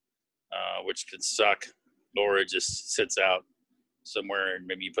hub, which could suck, or it just sits out somewhere and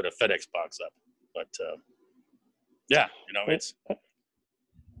maybe you put a FedEx box up. But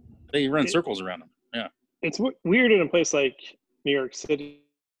they run circles around them. Yeah. It's weird in a place like New York City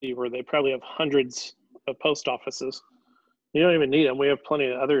where they probably have hundreds of post offices. You don't even need them. We have plenty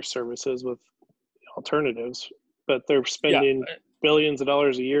of other services with alternatives, but they're spending billions of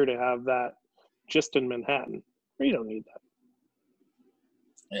dollars a year to have that just in Manhattan. You don't need that.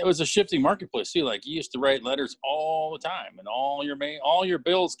 It was a shifting marketplace too. Like, you used to write letters all the time, and all your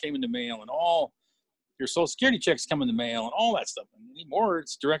bills came in the mail, and all your Social Security checks come in the mail, and all that stuff. And anymore,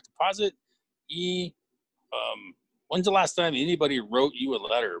 it's direct deposit. When's the last time anybody wrote you a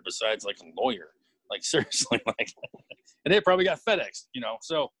letter besides like a lawyer? Like, seriously, like, and they probably got FedEx, you know.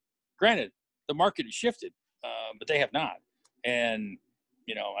 So, granted, the market has shifted, but they have not. And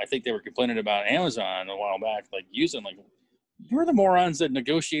you know, I think they were complaining about Amazon a while back, like using like, you're the morons that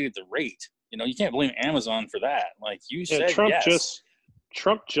negotiated the rate. You know, you can't blame Amazon for that. Like, you said, Trump just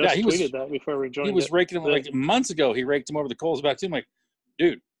tweeted that before we joined. He was raking them like months ago. He raked them over the coals about too. I'm like,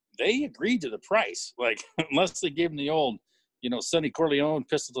 dude, they agreed to the price. Like, unless they gave him the old, you know, Sonny Corleone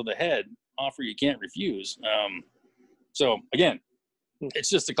pistol to the head offer you can't refuse. So again, it's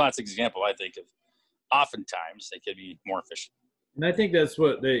just a classic example, I think, of oftentimes they could be more efficient. And I think that's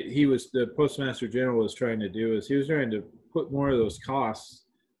what the Postmaster General was trying to do, is he was trying to put more of those costs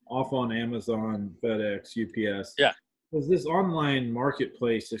off on Amazon, FedEx, UPS. Yeah. Because this online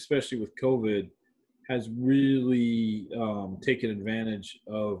marketplace, especially with COVID, has really taken advantage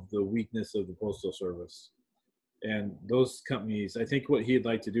of the weakness of the Postal Service. And those companies, I think what he'd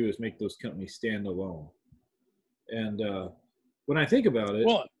like to do is make those companies stand alone. And when I think about it,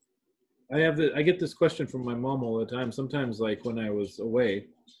 I get this question from my mom all the time. Sometimes, like when I was away,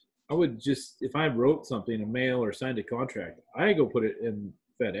 I would just, if I wrote something, a mail or signed a contract, I go put it in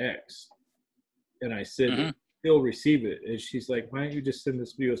FedEx, and I said, they'll receive it. And she's like, why don't you just send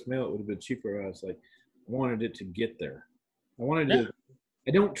this US mail? It would have been cheaper. I was like, I wanted it to get there.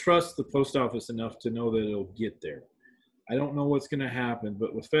 I don't trust the post office enough to know that it'll get there. I don't know what's going to happen,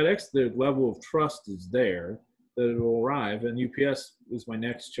 but with FedEx, the level of trust is there that it will arrive, and UPS is my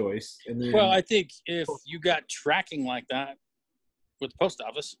next choice. And then, well, I think if you got tracking like that with the post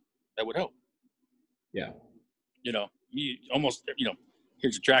office, that would help. Yeah. You know, you almost, you know,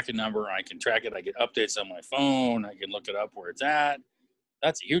 here's your tracking number. I can track it. I get updates on my phone. I can look it up where it's at.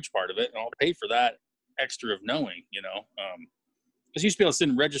 That's a huge part of it. And I'll pay for that extra of knowing, you know, because you used to be able to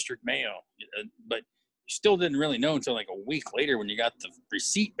send registered mail, but you still didn't really know until like a week later when you got the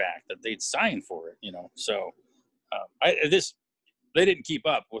receipt back that they'd signed for it, you know. So they didn't keep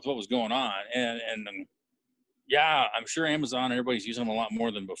up with what was going on. And yeah, I'm sure Amazon, everybody's using them a lot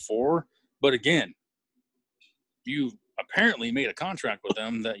more than before. But again, you apparently made a contract with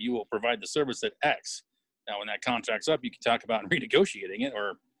them that you will provide the service at X. Now, when that contract's up, you can talk about renegotiating it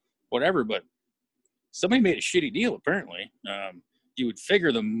or whatever. But somebody made a shitty deal, apparently. You would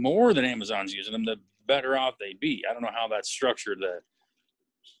figure the more that Amazon's using them, the better off they'd be. I don't know how that's structured that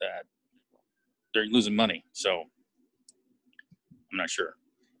they're losing money. So I'm not sure.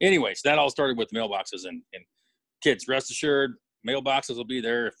 Anyways, that all started with mailboxes and kids. Rest assured, mailboxes will be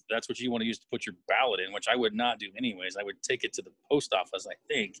there if that's what you want to use to put your ballot in, which I would not do anyways. I would take it to the post office, I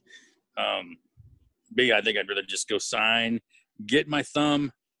think. I think I'd rather just go sign, get my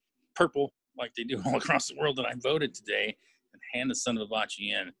thumb purple like they do all across the world that I voted today, and hand the son of a bocce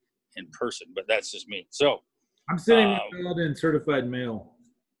in person. But that's just me. So I'm sending my ballot in certified mail.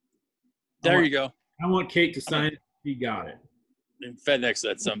 There you go. I want Kate to sign it. He got it. And FedEx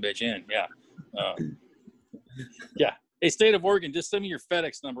that some bitch in. Yeah. Yeah. Hey, state of Oregon, just send me your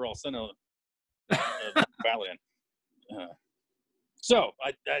FedEx number. I'll send a ballot in. So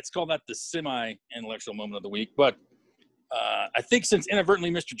it's called that the semi-intellectual moment of the week. But I think since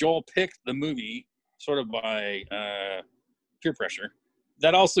inadvertently Mr. Joel picked the movie sort of by peer pressure,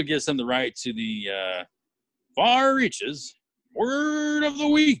 that also gives him the right to the far reaches word of the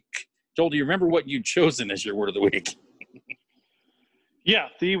week. Joel, do you remember what you'd chosen as your word of the week? Yeah,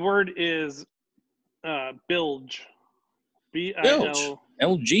 the word is bilge. Bilge.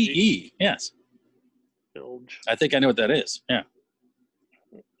 L-G-E. Yes. Bilge. I think I know what that is. Yeah.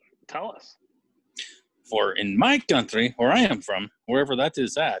 Tell us. For in my country, where I am from, wherever that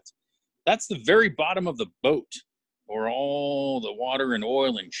is at, that's the very bottom of the boat where all the water and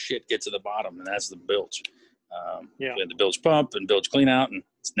oil and shit get to the bottom, and that's the bilge. Yeah. We had the bilge pump and bilge clean out, and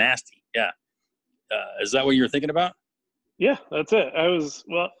it's nasty. Yeah. Is that what you were thinking about? Yeah, that's it.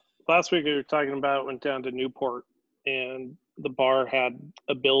 Last week we were talking about, went down to Newport, and the bar had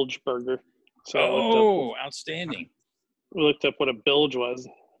a bilge burger. So outstanding. We looked up what a bilge was.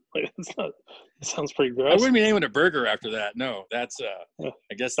 It sounds pretty gross. I wouldn't be naming a burger after that. No, that's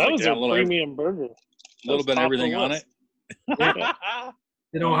I guess that like was a premium burger. A little bit of everything on it.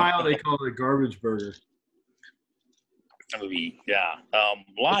 In Ohio, they call it a garbage burger. Yeah.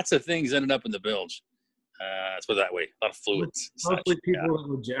 Lots of things ended up in the bilge. Let's put it that way. A lot of fluids. Mostly people that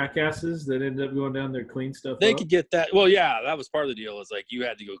were jackasses that ended up going down there clean stuff They up. could get that. Well, yeah, that was part of the deal. Is like you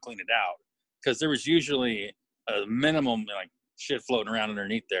had to go clean it out because there was usually a minimum like shit floating around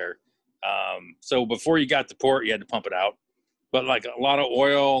underneath there. So before you got to port, you had to pump it out. But like a lot of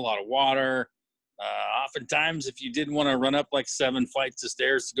oil, a lot of water. Oftentimes, if you didn't want to run up like 7 flights of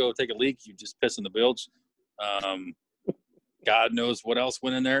stairs to go take a leak, you just piss in the bilge. God knows what else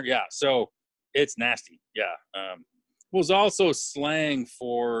went in there. Yeah, so it's nasty. Yeah. It was also slang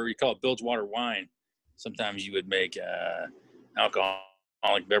for, you call it bilge water wine. Sometimes you would make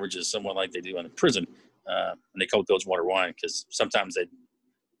alcoholic beverages somewhat like they do in the prison. And they call it bilge water wine because sometimes they'd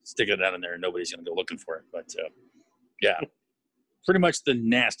stick it down in there and nobody's going to go looking for it. But, yeah, pretty much the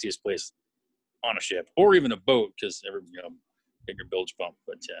nastiest place on a ship or even a boat because get your bilge pump.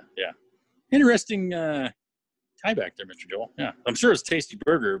 But, yeah. Interesting tie back there, Mr. Joel. Yeah. I'm sure it's a tasty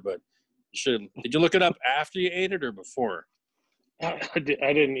burger, but did you look it up after you ate it or before? I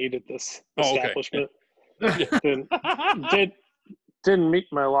didn't eat at this establishment. Okay. Didn't meet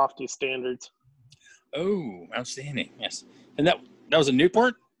my lofty standards. Oh, outstanding. Yes. And that was in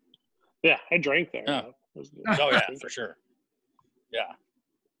Newport? Yeah, I drank there. Oh, yeah, for sure. Yeah.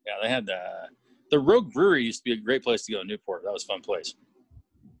 Yeah, they had the Rogue Brewery used to be a great place to go in Newport. That was a fun place.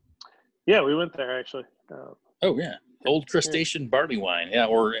 Yeah, we went there actually. Oh, yeah. Old Crustacean Barley Wine. Yeah,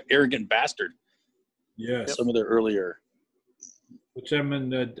 or Arrogant Bastard. Yes. Some of their earlier. Which I'm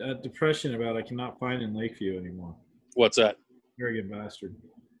in depression about. I cannot find in Lakeview anymore. What's that? Arrogant Bastard.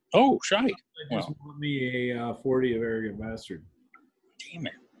 Oh, shite. I just want me a 40 of Arrogant Bastard. Damn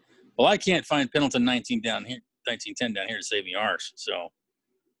it. Well, I can't find Pendleton 1910 down here to save me arse. So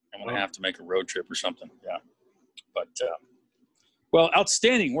I'm going to have to make a road trip or something. Yeah. But, well,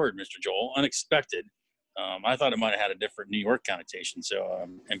 outstanding word, Mr. Joel. Unexpected. I thought it might have had a different New York connotation. So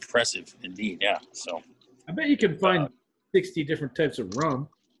impressive indeed. Yeah. So I bet you can find 60 different types of rum.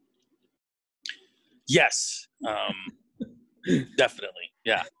 Yes. Definitely.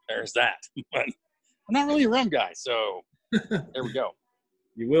 Yeah. There's that. But I'm not really a rum guy. So there we go.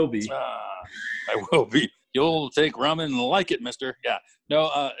 You will be. I will be. You'll take rum and like it, mister. Yeah.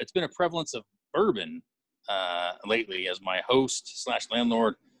 No, it's been a prevalence of bourbon lately as my host /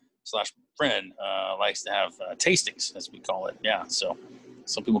 landlord / friend likes to have tastings, as we call it. Yeah. So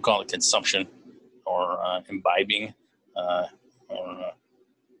some people call it consumption or imbibing or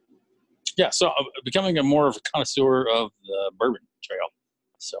Yeah, so becoming a more of a connoisseur of the Bourbon Trail.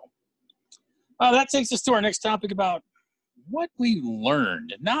 So that takes us to our next topic about what we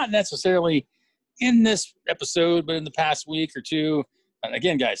learned, not necessarily in this episode, but in the past week or two. And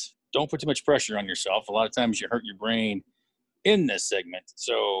again, guys, don't put too much pressure on yourself. A lot of times you hurt your brain in this segment.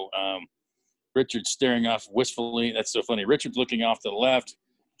 So Richard's staring off wistfully. That's so funny. Richard's looking off to the left.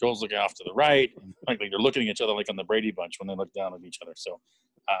 Joel's looking off to the right. Like they're looking at each other like on the Brady Bunch when they look down at each other. So,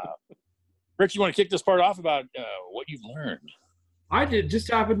 Rich, you want to kick this part off about what you've learned? I did. Just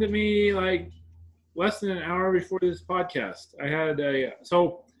happened to me like less than an hour before this podcast. I had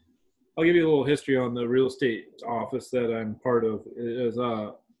so I'll give you a little history on the real estate office that I'm part of. It is,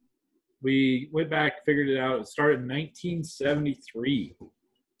 we went back, figured it out. It started in 1973.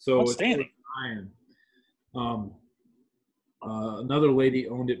 So outstanding. Another lady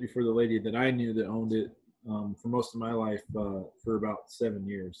owned it before the lady that I knew that owned it for most of my life for about 7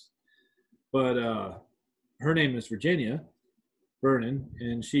 years. But her name is Virginia Vernon,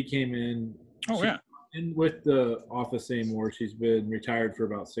 and she came in. Oh, yeah. In with the office anymore. She's been retired for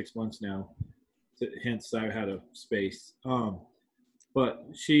about 6 months now. Hence, I had a space. But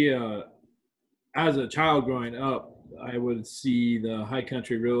she, as a child growing up, I would see the High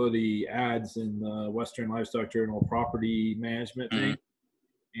Country Realty ads in the Western Livestock Journal property management thing.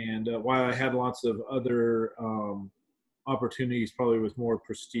 And while I had lots of other opportunities, probably with more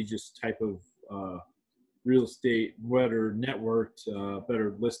prestigious type of real estate, better networked,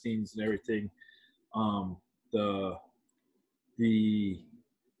 better listings and everything, the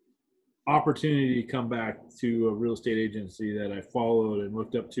opportunity to come back to a real estate agency that I followed and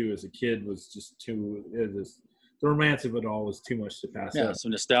looked up to as a kid was just the romance of it all was too much to pass up. Yeah,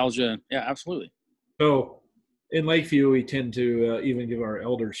 some nostalgia. Yeah, absolutely. So in Lakeview, we tend to even give our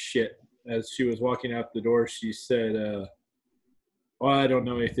elders shit. As she was walking out the door, she said, well, I don't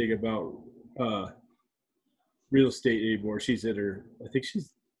know anything about real estate anymore. She's in her, I think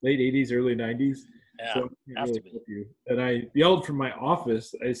she's late 80s, early 90s. Yeah, so and I yelled from my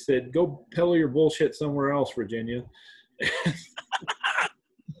office. I said, "Go peddle your bullshit somewhere else, Virginia."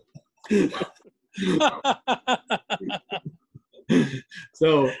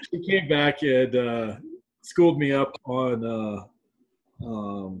 So she came back and schooled me up on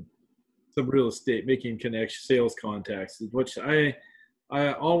some real estate, making sales contacts, which I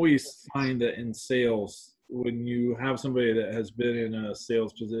always find that in sales, when you have somebody that has been in a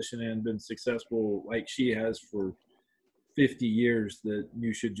sales position and been successful like she has for 50 years, that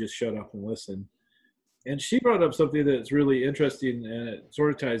you should just shut up and listen. And she brought up something that's really interesting, and it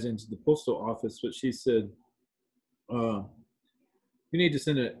sort of ties into the postal office, but she said, you need to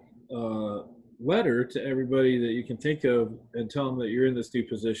send a letter to everybody that you can think of and tell them that you're in this new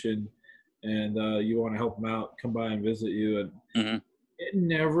position and you want to help them out, come by and visit you. And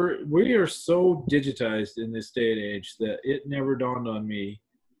we are so digitized in this day and age that it never dawned on me.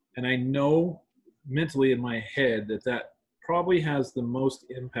 And I know mentally in my head that probably has the most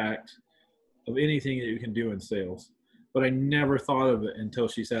impact of anything that you can do in sales. But I never thought of it until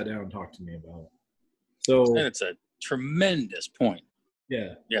she sat down and talked to me about it. So it's a tremendous point.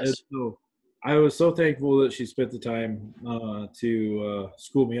 Yeah. Yes. So I was so thankful that she spent the time to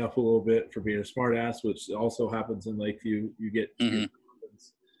school me up a little bit for being a smart ass, which also happens in Lakeview. You get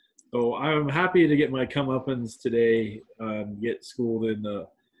so I'm happy to get my comeuppance today, get schooled in the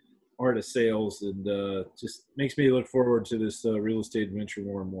art of sales, and just makes me look forward to this real estate adventure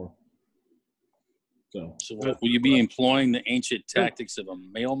more and more. So will you be employing the ancient tactics of a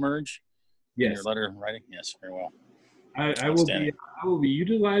mail merge in your letter writing? Yes, very well. I will be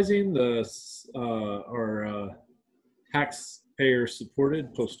utilizing our taxpayer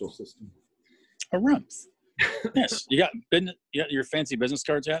supported postal system. A rumps. Yes. You got your fancy business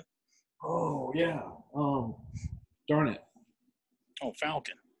cards yet? Oh yeah. Darn it. Oh,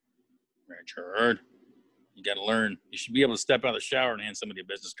 Falcon. Richard. You got to learn. You should be able to step out of the shower and hand somebody a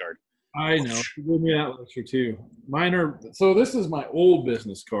business card. I know. She gave me that lecture too. Mine are. So this is my old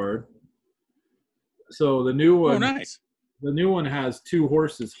business card. So the new one. Oh, nice. The new one has 2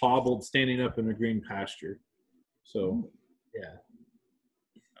 horses hobbled, standing up in a green pasture. So, yeah.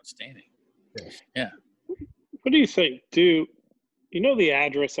 Outstanding. Yeah. What do you think? The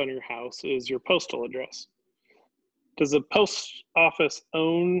address on your house is your postal address? Does the post office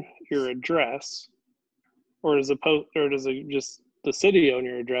own your address, or does it just the city own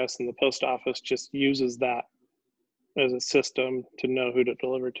your address and the post office just uses that as a system to know who to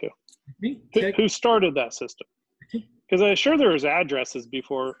deliver to? Who started that system? Because I'm sure there was addresses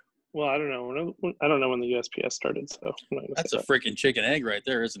before. Well, I don't know. I don't know when the USPS started. So that's a freaking chicken egg right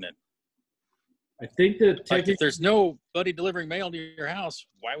there, isn't it? I think that like if there's nobody delivering mail to your house,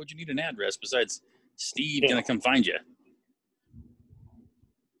 why would you need an address besides Steve gonna come find you?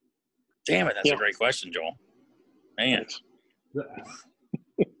 Damn it, that's a great question, Joel. Man, it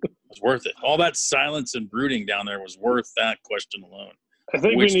was worth it. All that silence and brooding down there was worth that question alone. I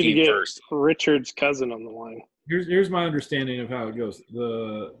think we need to get Richard's cousin on the line. Here's my understanding of how it goes.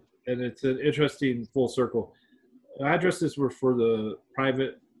 And it's an interesting full circle. The addresses were for the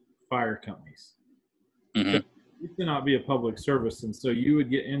private fire companies. Mm-hmm. It used to not be a public service, and so you would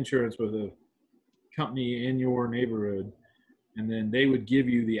get insurance with a company in your neighborhood, and then they would give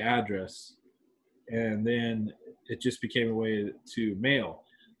you the address, and then it just became a way to mail.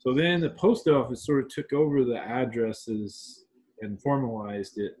 So then the post office sort of took over the addresses and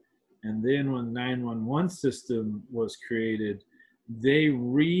formalized it, and then when the 911 system was created, they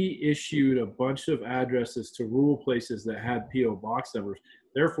reissued a bunch of addresses to rural places that had P.O. box numbers,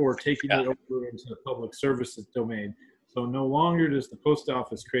 therefore taking it over into the public services domain. So no longer does the post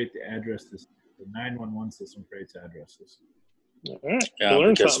office create the addresses. The 911 system creates addresses. All right. Yeah,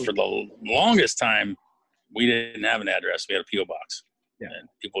 because for the longest time, we didn't have an address. We had a P.O. box. Yeah. And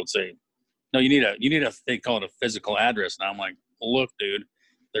people would say, no, you need a, they call it a physical address. And I'm like, look, dude,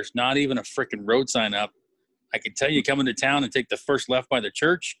 there's not even a freaking road sign up. I can tell you come into town and take the first left by the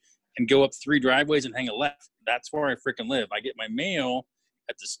church and go up 3 driveways and hang a left. That's where I freaking live. I get my mail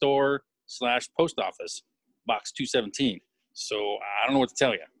at the store/post office, box 217. So I don't know what to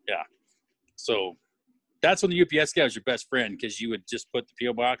tell you. Yeah. So that's when the UPS guy was your best friend, because you would just put the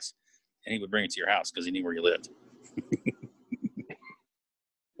P.O. box and he would bring it to your house because he knew where you lived.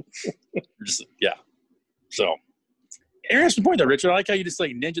 Yeah. So interesting point though, Richard. I like how you just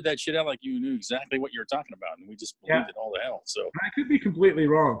like ninja that shit out like you knew exactly what you were talking about, and we just believed it all the hell. So I could be completely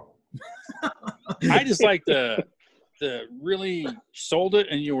wrong. I just like the really sold it,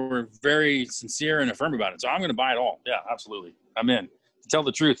 and you were very sincere and affirm about it. So I'm going to buy it all. Yeah, absolutely. I'm in. To tell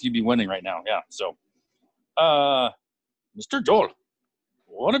the truth, you'd be winning right now. Yeah. So, Mr. Joel,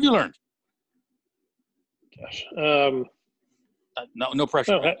 what have you learned? Gosh. No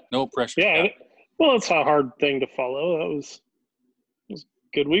pressure. No pressure. Yeah. Well, it's a hard thing to follow. That was a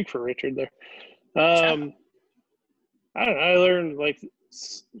good week for Richard there. I don't know. I learned like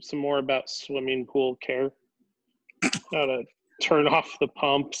some more about swimming pool care, how to turn off the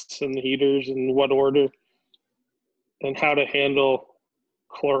pumps and the heaters in what order, and how to handle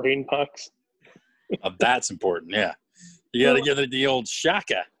chlorine pucks. That's important. Yeah. You got to give it the old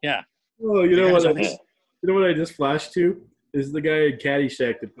shaka. Yeah. Oh, you know what I just flashed to is the guy in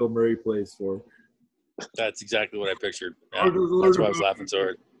Caddyshack that Bill Murray plays for. That's exactly what I pictured. Yeah, that's why I was laughing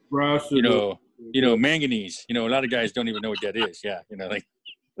so hard. You know, manganese. You know, a lot of guys don't even know what that is. Yeah, you know, like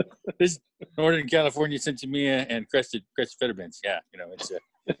this Northern California, Centimia, and crested Fettermans. Yeah, you know, it's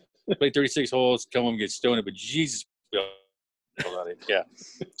play 36 holes, come home and get stoned, but Jesus, yeah.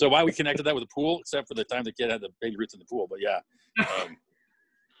 So why we connected that with the pool, except for the time the kid had the baby roots in the pool, but yeah.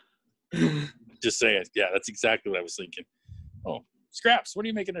 Just saying. Yeah, that's exactly what I was thinking. Oh, Scraps, what are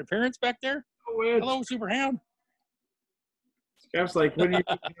you making an appearance back there? Oh, hello, Superhound. Scraps like, when are you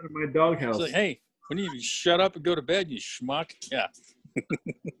getting out of my doghouse? Like, hey, when you shut up and go to bed, you schmuck. Yeah.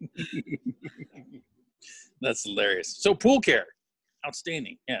 That's hilarious. So pool care,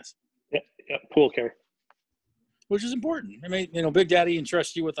 outstanding. Yes. Yeah, pool care, which is important. I mean, you know, Big Daddy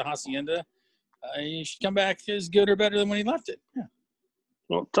entrusts you with the hacienda. You should come back as good or better than when he left it. Yeah.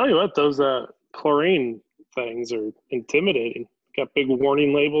 Well, tell you what, those chlorine things are intimidating. Got big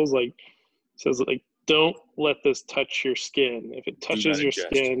warning labels like says like, don't let this touch your skin. If it touches your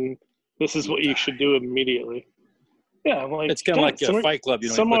skin, this is what you should do immediately. Yeah, I'm like, it's kind of like a Fight Club. You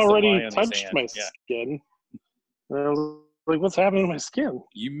know, some already touched my skin. And I was like, what's happening to my skin?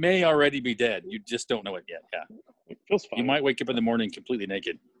 You may already be dead. You just don't know it yet. Yeah. It feels fine. You might wake up in the morning completely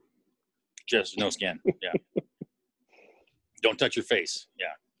naked. Just no skin. Yeah. Don't touch your face.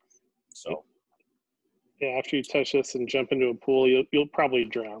 Yeah. So. Yeah, after you touch this and jump into a pool, you'll probably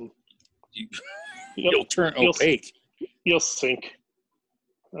drown. You'll turn opaque. You'll sink.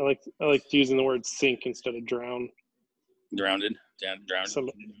 I like using the word sink instead of drown. Drowned. Died.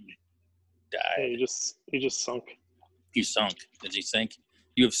 Yeah, you just sunk. You sunk. Did you sink?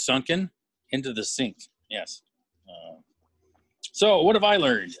 You have sunken into the sink. Yes. So what have I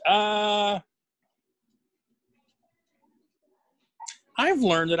learned? I've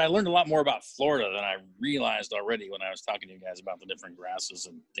learned I learned a lot more about Florida than I realized already when I was talking to you guys about the different grasses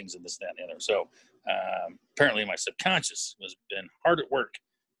and things and this, that, and the other. So apparently my subconscious has been hard at work.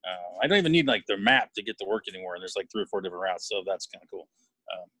 I don't even need like the map to get to work anymore. There's like 3 or 4 different routes. So that's kind of cool.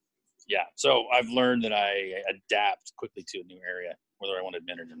 Yeah. So I've learned that I adapt quickly to a new area, whether I want to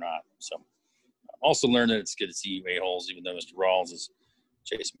admit it or not. So Also learned that it's good to see you a-holes, even though Mr. Rawls is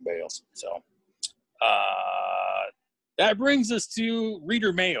chasing Bales. So that brings us to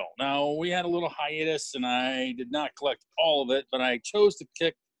reader mail. Now, we had a little hiatus, and I did not collect all of it, but I chose to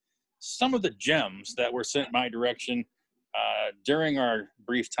pick some of the gems that were sent my direction during our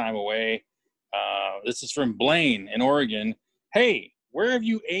brief time away. This is from Blaine in Oregon. Hey, where have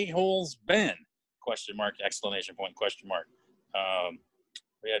you a-holes been? Question mark, exclamation point, question mark.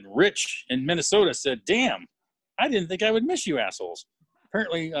 We had Rich in Minnesota said, damn, I didn't think I would miss you assholes.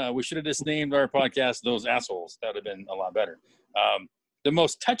 Apparently, we should have just named our podcast Those Assholes. That would have been a lot better. The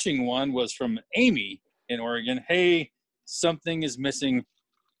most touching one was from Amy in Oregon. Hey, something is missing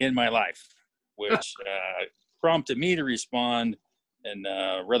in my life, which prompted me to respond in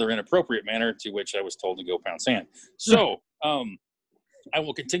a rather inappropriate manner, to which I was told to go pound sand. So I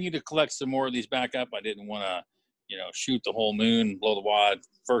will continue to collect some more of these back up. I didn't want to, shoot the whole moon, blow the wad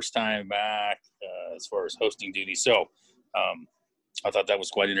first time back as far as hosting duty. So I thought that was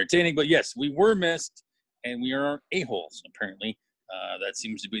quite entertaining. But yes, we were missed, and we are a-holes, apparently. That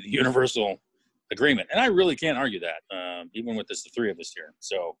seems to be the universal agreement. And I really can't argue that, even with the three of us here.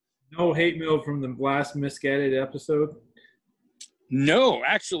 So no hate mail from the last misguided episode? No,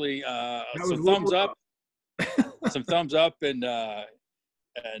 actually, some thumbs up. Some thumbs up, and that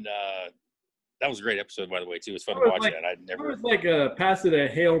was a great episode, by the way, too. It was fun to watch that. It was like a pass it a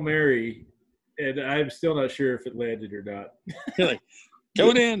Hail Mary, and I'm still not sure if it landed or not. Like,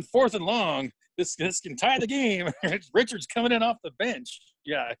 going in 4th and long, this can tie the game. Richard's coming in off the bench.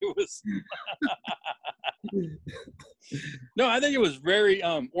 Yeah, it was. No, I think it was very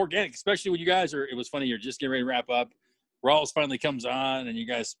organic, especially when you guys it was funny, you're just getting ready to wrap up. Rawls finally comes on, and you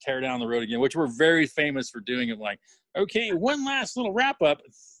guys tear down the road again, which we're very famous for doing. It like, okay, one last little wrap up.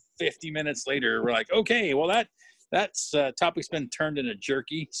 50 minutes later, we're like, okay, well that's topic's been turned into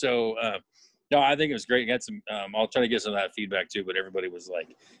jerky. So no, I think it was great. Got some. I'll try to get some of that feedback too. But everybody was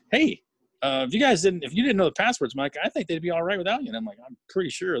like, hey, if you didn't know the passwords, Mike, I think they'd be all right without you. And I'm like, I'm pretty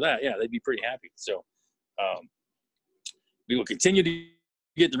sure of that. Yeah, they'd be pretty happy. So we will continue to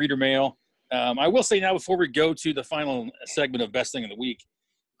get the reader mail. I will say now, before we go to the final segment of Best Thing of the Week,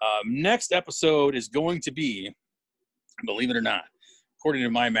 next episode is going to be, believe it or not, according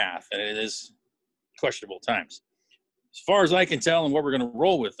to my math, and it is questionable times. As far as I can tell and what we're going to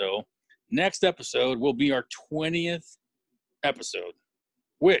roll with, though, next episode will be our 20th episode,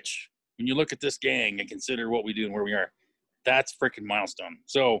 which, when you look at this gang and consider what we do and where we are, that's a freaking milestone.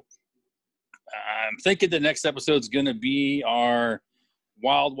 So I'm thinking the next episode is going to be our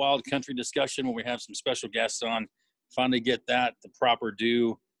wild, wild country discussion where we have some special guests on. Finally get that the proper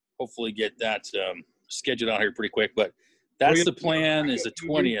due. Hopefully get that scheduled out here pretty quick. But that's the plan, is the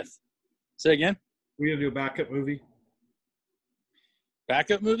 20th. Say again? We're going to do a backup movie.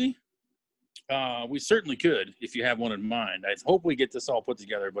 Backup movie? We certainly could if you have one in mind. I hope we get this all put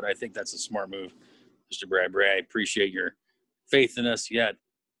together, but I think that's a smart move, Mr. Bradbury. I appreciate your faith in us, yet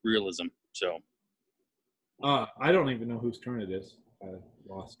realism. So, I don't even know whose turn it is. I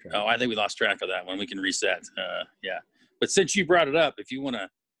lost track. Oh, I think we lost track of that one. We can reset. Yeah, but since you brought it up, if you want to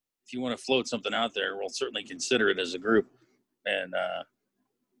float something out there, we'll certainly consider it as a group. And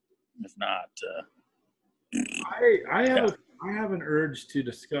if not, I have an urge to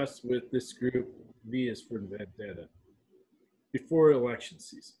discuss with this group V is for Vendetta before election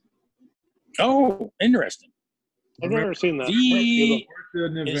season. Oh, interesting. I've never seen that. V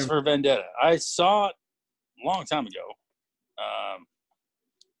is for Vendetta. I saw it a long time ago.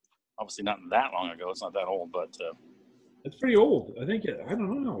 Obviously not that long ago. It's not that old, but it's pretty old. I think I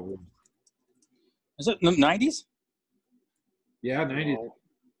don't know. Is it in the 90s? Yeah, 90s.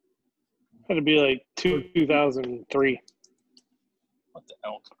 Had to be like 2003. What the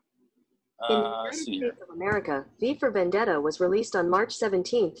hell? In the United States of America, V for Vendetta was released on March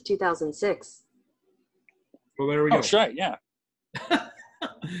 17th, 2006. Well, there we go. Oh, shit, yeah.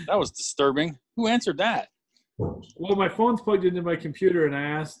 That was disturbing. Who answered that? Well, my phone's plugged into my computer, and I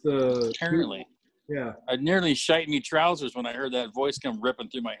asked the... Apparently. Yeah. I nearly shite me trousers when I heard that voice come ripping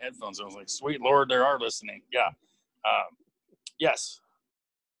through my headphones. I was like, sweet Lord, they are listening. Yeah. Yes.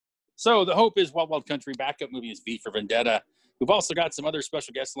 So the hope is Wild Wild Country. Backup movie is V for Vendetta. We've also got some other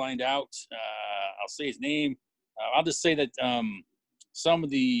special guests lined out. I'll say his name. I'll just say that some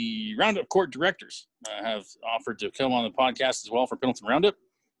of the Roundup Court directors have offered to come on the podcast as well for Pendleton Roundup.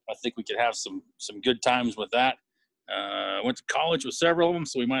 I think we could have some good times with that. I went to college with several of them,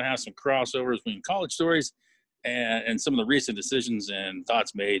 so we might have some crossovers between college stories and some of the recent decisions and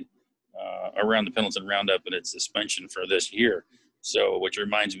thoughts made around the Pendleton Roundup and its suspension for this year. So, which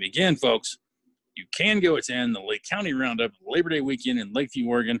reminds me again, folks, you can go attend the Lake County Roundup Labor Day weekend in Lakeview,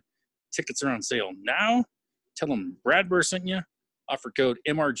 Oregon. Tickets are on sale now. Tell them Brad Burr sent you. Offer code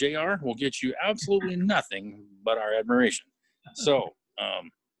MRJR will get you absolutely nothing but our admiration. So,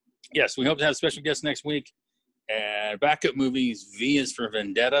 yes, we hope to have special guests next week. And backup movies, V is for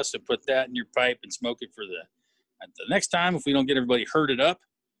Vendetta. So put that in your pipe and smoke it for the next time if we don't get everybody herded up,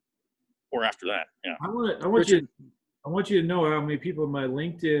 or after that. Yeah. I want you to know how many people in my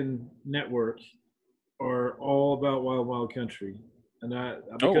LinkedIn network are all about Wild Wild Country. And I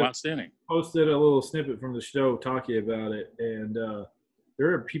outstanding. Posted a little snippet from the show talking about it, and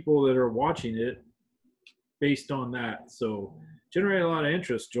there are people that are watching it based on that. So generate a lot of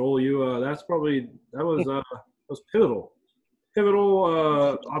interest. Joel, you that was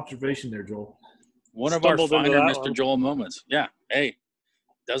pivotal observation there, Joel. One of our finer Mr. Joel moments. Yeah. Hey,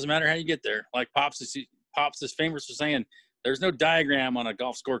 doesn't matter how you get there. Like Pops is famous for saying, there's no diagram on a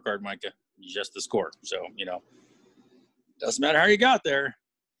golf scorecard, Micah. Just the score. So, doesn't matter how you got there. It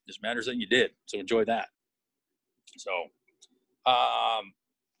just matters that you did. So enjoy that. So,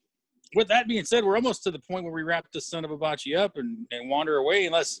 with that being said, we're almost to the point where we wrap this son of a bocce up and wander away,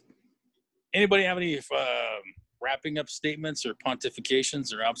 unless anybody have any wrapping up statements or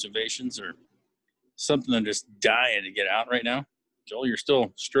pontifications or observations or something I'm just dying to get out right now. Joel, you're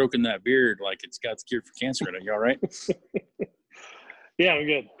still stroking that beard like it's got the cure for cancer in it. You all right? Yeah, I'm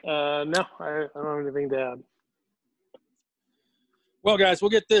good. No, I don't have anything to add. Well, guys, we'll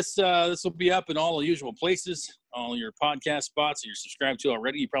get this. This will be up in all the usual places, all your podcast spots that you're subscribed to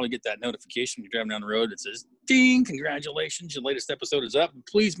already. You probably get that notification when you're driving down the road. It says, ding, congratulations, your latest episode is up.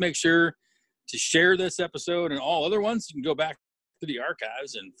 Please make sure to share this episode and all other ones. You can go back to the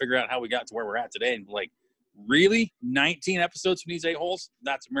archives and figure out how we got to where we're at today. And like, really? 19 episodes from these a-holes?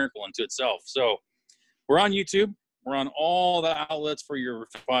 That's a miracle unto itself. So we're on YouTube. We're on all the outlets for your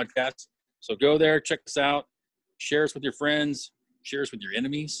podcast. So go there, check us out, share us with your friends, share us with your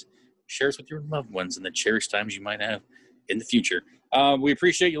enemies, share us with your loved ones in the cherished times you might have in the future. We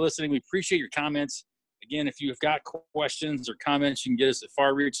appreciate you listening. We appreciate your comments. Again, if you've got questions or comments, you can get us at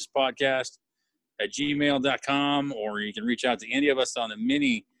farreachespodcast@gmail.com, or you can reach out to any of us on the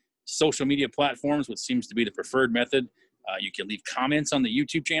many social media platforms, which seems to be the preferred method. You can leave comments on the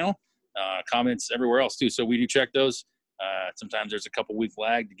YouTube channel, comments everywhere else too. So we do check those. Sometimes there's a couple week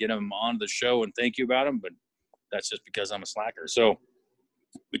lag to get them on the show and thank you about them, but that's just because I'm a slacker. So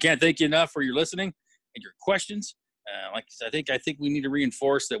we can't thank you enough for your listening and your questions. Like I said, I think we need to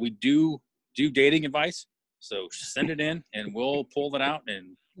reinforce that we do dating advice. So send it in and we'll pull it out.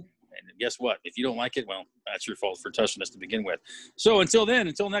 And guess what? If you don't like it, well, that's your fault for touching us to begin with. So until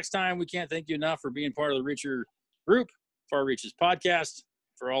next time, we can't thank you enough for being part of the Reacher group, Far Reaches Podcast.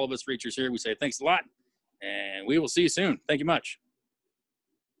 For all of us Reachers here, we say thanks a lot, and we will see you soon. Thank you much.